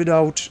cars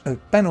without a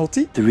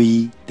penalty.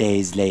 3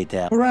 days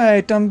later.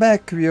 Alright, I'm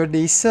back. We are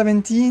day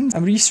 17.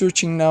 I'm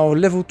researching now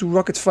level 2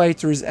 rocket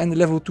fighters and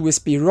level 2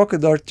 SP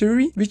rocket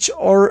artillery, which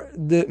are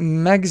the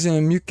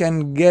maximum you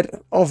can get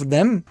of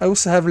them. I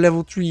also have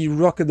level 3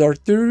 rocket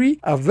artillery.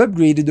 I've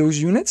upgraded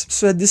those units.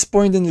 So at this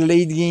point in the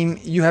late game,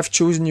 you have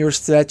chosen your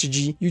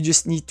strategy. You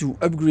just need to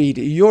upgrade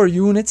your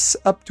units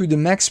up to the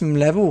maximum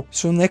level.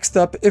 So next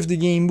up, if the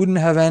game wouldn't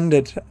have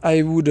ended,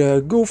 I would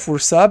go for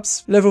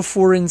subs. Level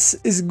 4 ins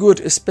is good,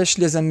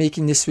 especially as I'm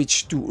making the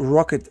switch to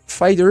rocket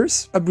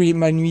fighters. Upgrade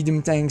my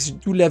medium tanks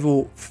to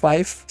level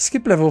 5.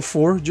 Skip level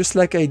 4, just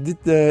like I did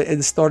at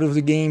the start of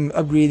the game,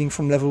 upgrading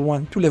from level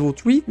 1 to level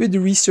 3 with the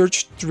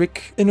research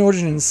trick. In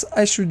ordnance,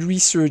 I should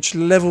research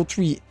level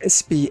 3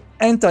 SP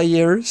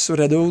anti-air, so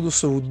that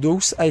also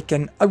those I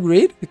can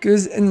upgrade,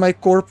 because in my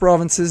core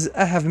provinces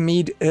I have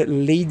made a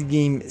late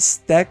game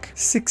stack.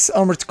 6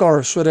 armored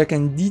cars, so that I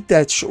can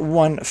detach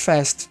one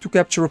fast to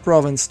capture a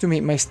province to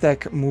make my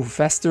stack move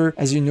faster.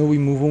 As you know, we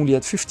move only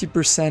at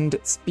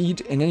 50%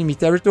 speed in enemy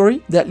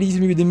territory. That leaves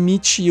me with a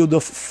meat shield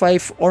of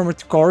 5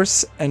 armored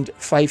cars and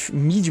 5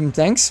 medium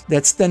tanks.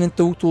 That's 10 in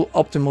total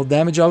optimal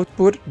damage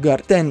output.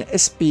 Got 10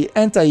 SP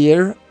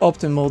anti-air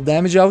optimal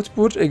damage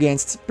output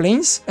against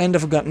planes, and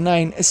I've got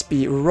 9 SP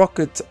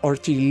rocket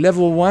artillery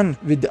level 1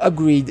 with the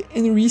upgrade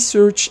in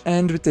research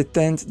and with the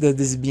tent that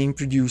is being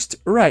produced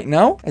right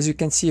now. As you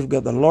can see, I've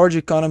got a large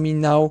economy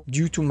now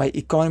due to my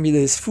economy that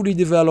is fully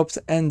developed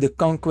and the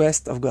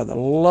conquest. I've got a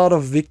lot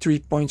of victory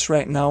points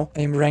right now.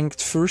 I'm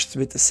ranked first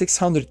with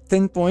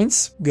 610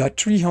 points. Got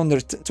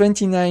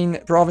 329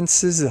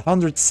 provinces,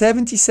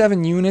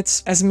 177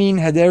 units. As main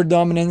had air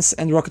dominance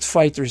and rocket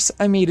fighters,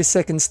 I made a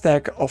second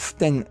stack of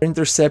 10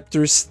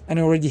 interceptors and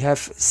I already have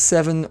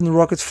 7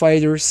 rocket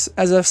fighters.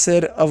 As I've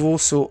said, I've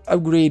also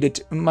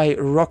upgraded my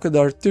rocket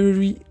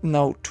artillery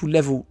now to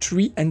level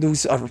 3, and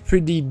those are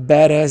pretty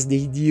badass.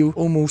 They deal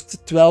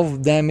almost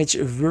 12 damage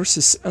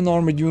versus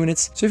unarmored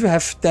units. So if you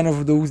have 10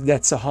 of those,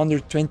 that's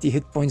 120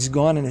 hit points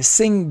gone in a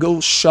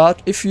single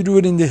shot. If you do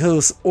it in the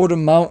hills or the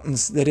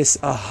mountains, that is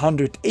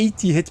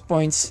 180 hit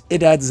points.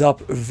 It adds up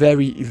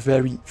very,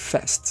 very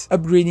fast.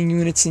 Upgrading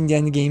units in the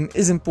end game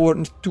is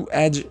important to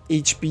add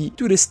HP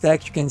to the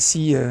stack. You can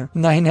see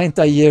 9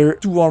 anti-air,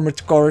 2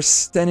 armored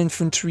cars, 10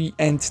 infantry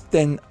and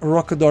 10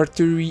 rocket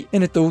artillery.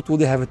 In a total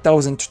they have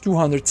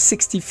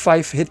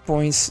 1265 hit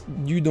points.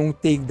 You don't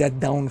take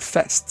that down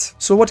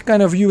fast. So what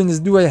kind of units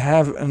do I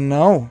have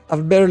now?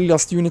 I've barely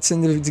lost units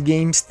in the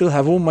game, still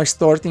have all my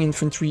starting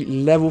infantry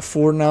level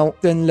 4 now,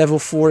 10 level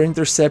 4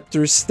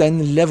 interceptors,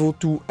 10 level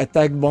 2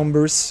 attack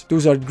bombers.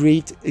 Those are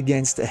great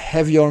against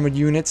heavy armored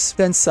units.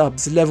 10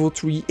 subs level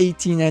 3,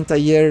 18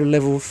 anti-air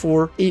level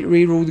 4, 8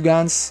 railroad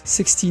guns,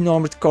 16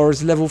 armored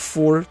cars level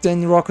 4,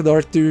 10 rocket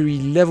artillery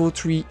level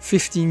 3,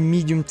 15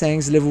 medium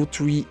tanks level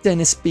 3,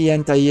 10 SP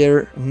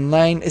anti-air,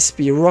 9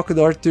 SP rocket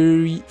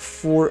artillery,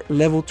 4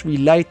 level 3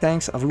 light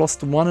tanks. I've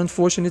lost 1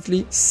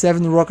 unfortunately,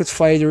 7 rocket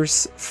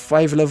fighters,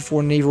 5 level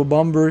 4 naval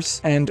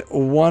bombers, and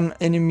 1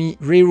 enemy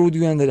railroad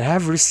gun that I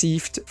have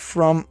received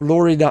from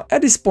Florida.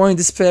 At this point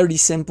it's fairly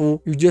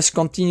simple. You just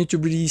continue to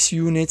release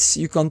units,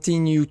 you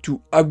continue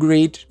to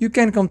upgrade, you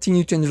can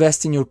continue to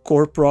invest in your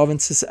core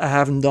provinces. I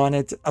haven't done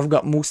it. I've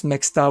got most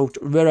maxed out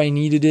where I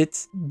needed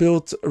it.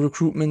 Built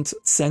recruitment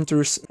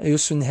centers. I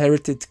also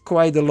inherited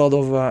quite a lot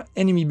of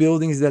enemy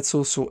buildings. That's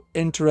also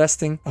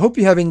interesting. I hope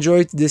you have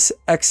enjoyed this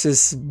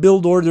Axis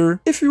build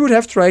order. If you would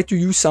have tried to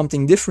use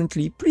something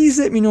differently, please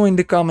let me know in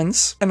the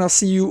comments, and I'll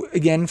see you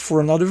again for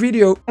another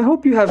video. I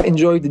hope you have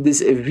enjoyed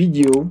this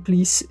video.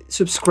 Please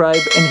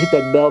subscribe and hit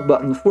that bell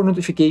button for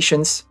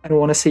notifications. And I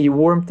want to say a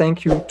warm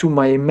thank you to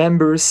my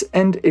members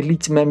and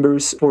elite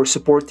members for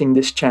supporting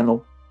this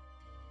channel.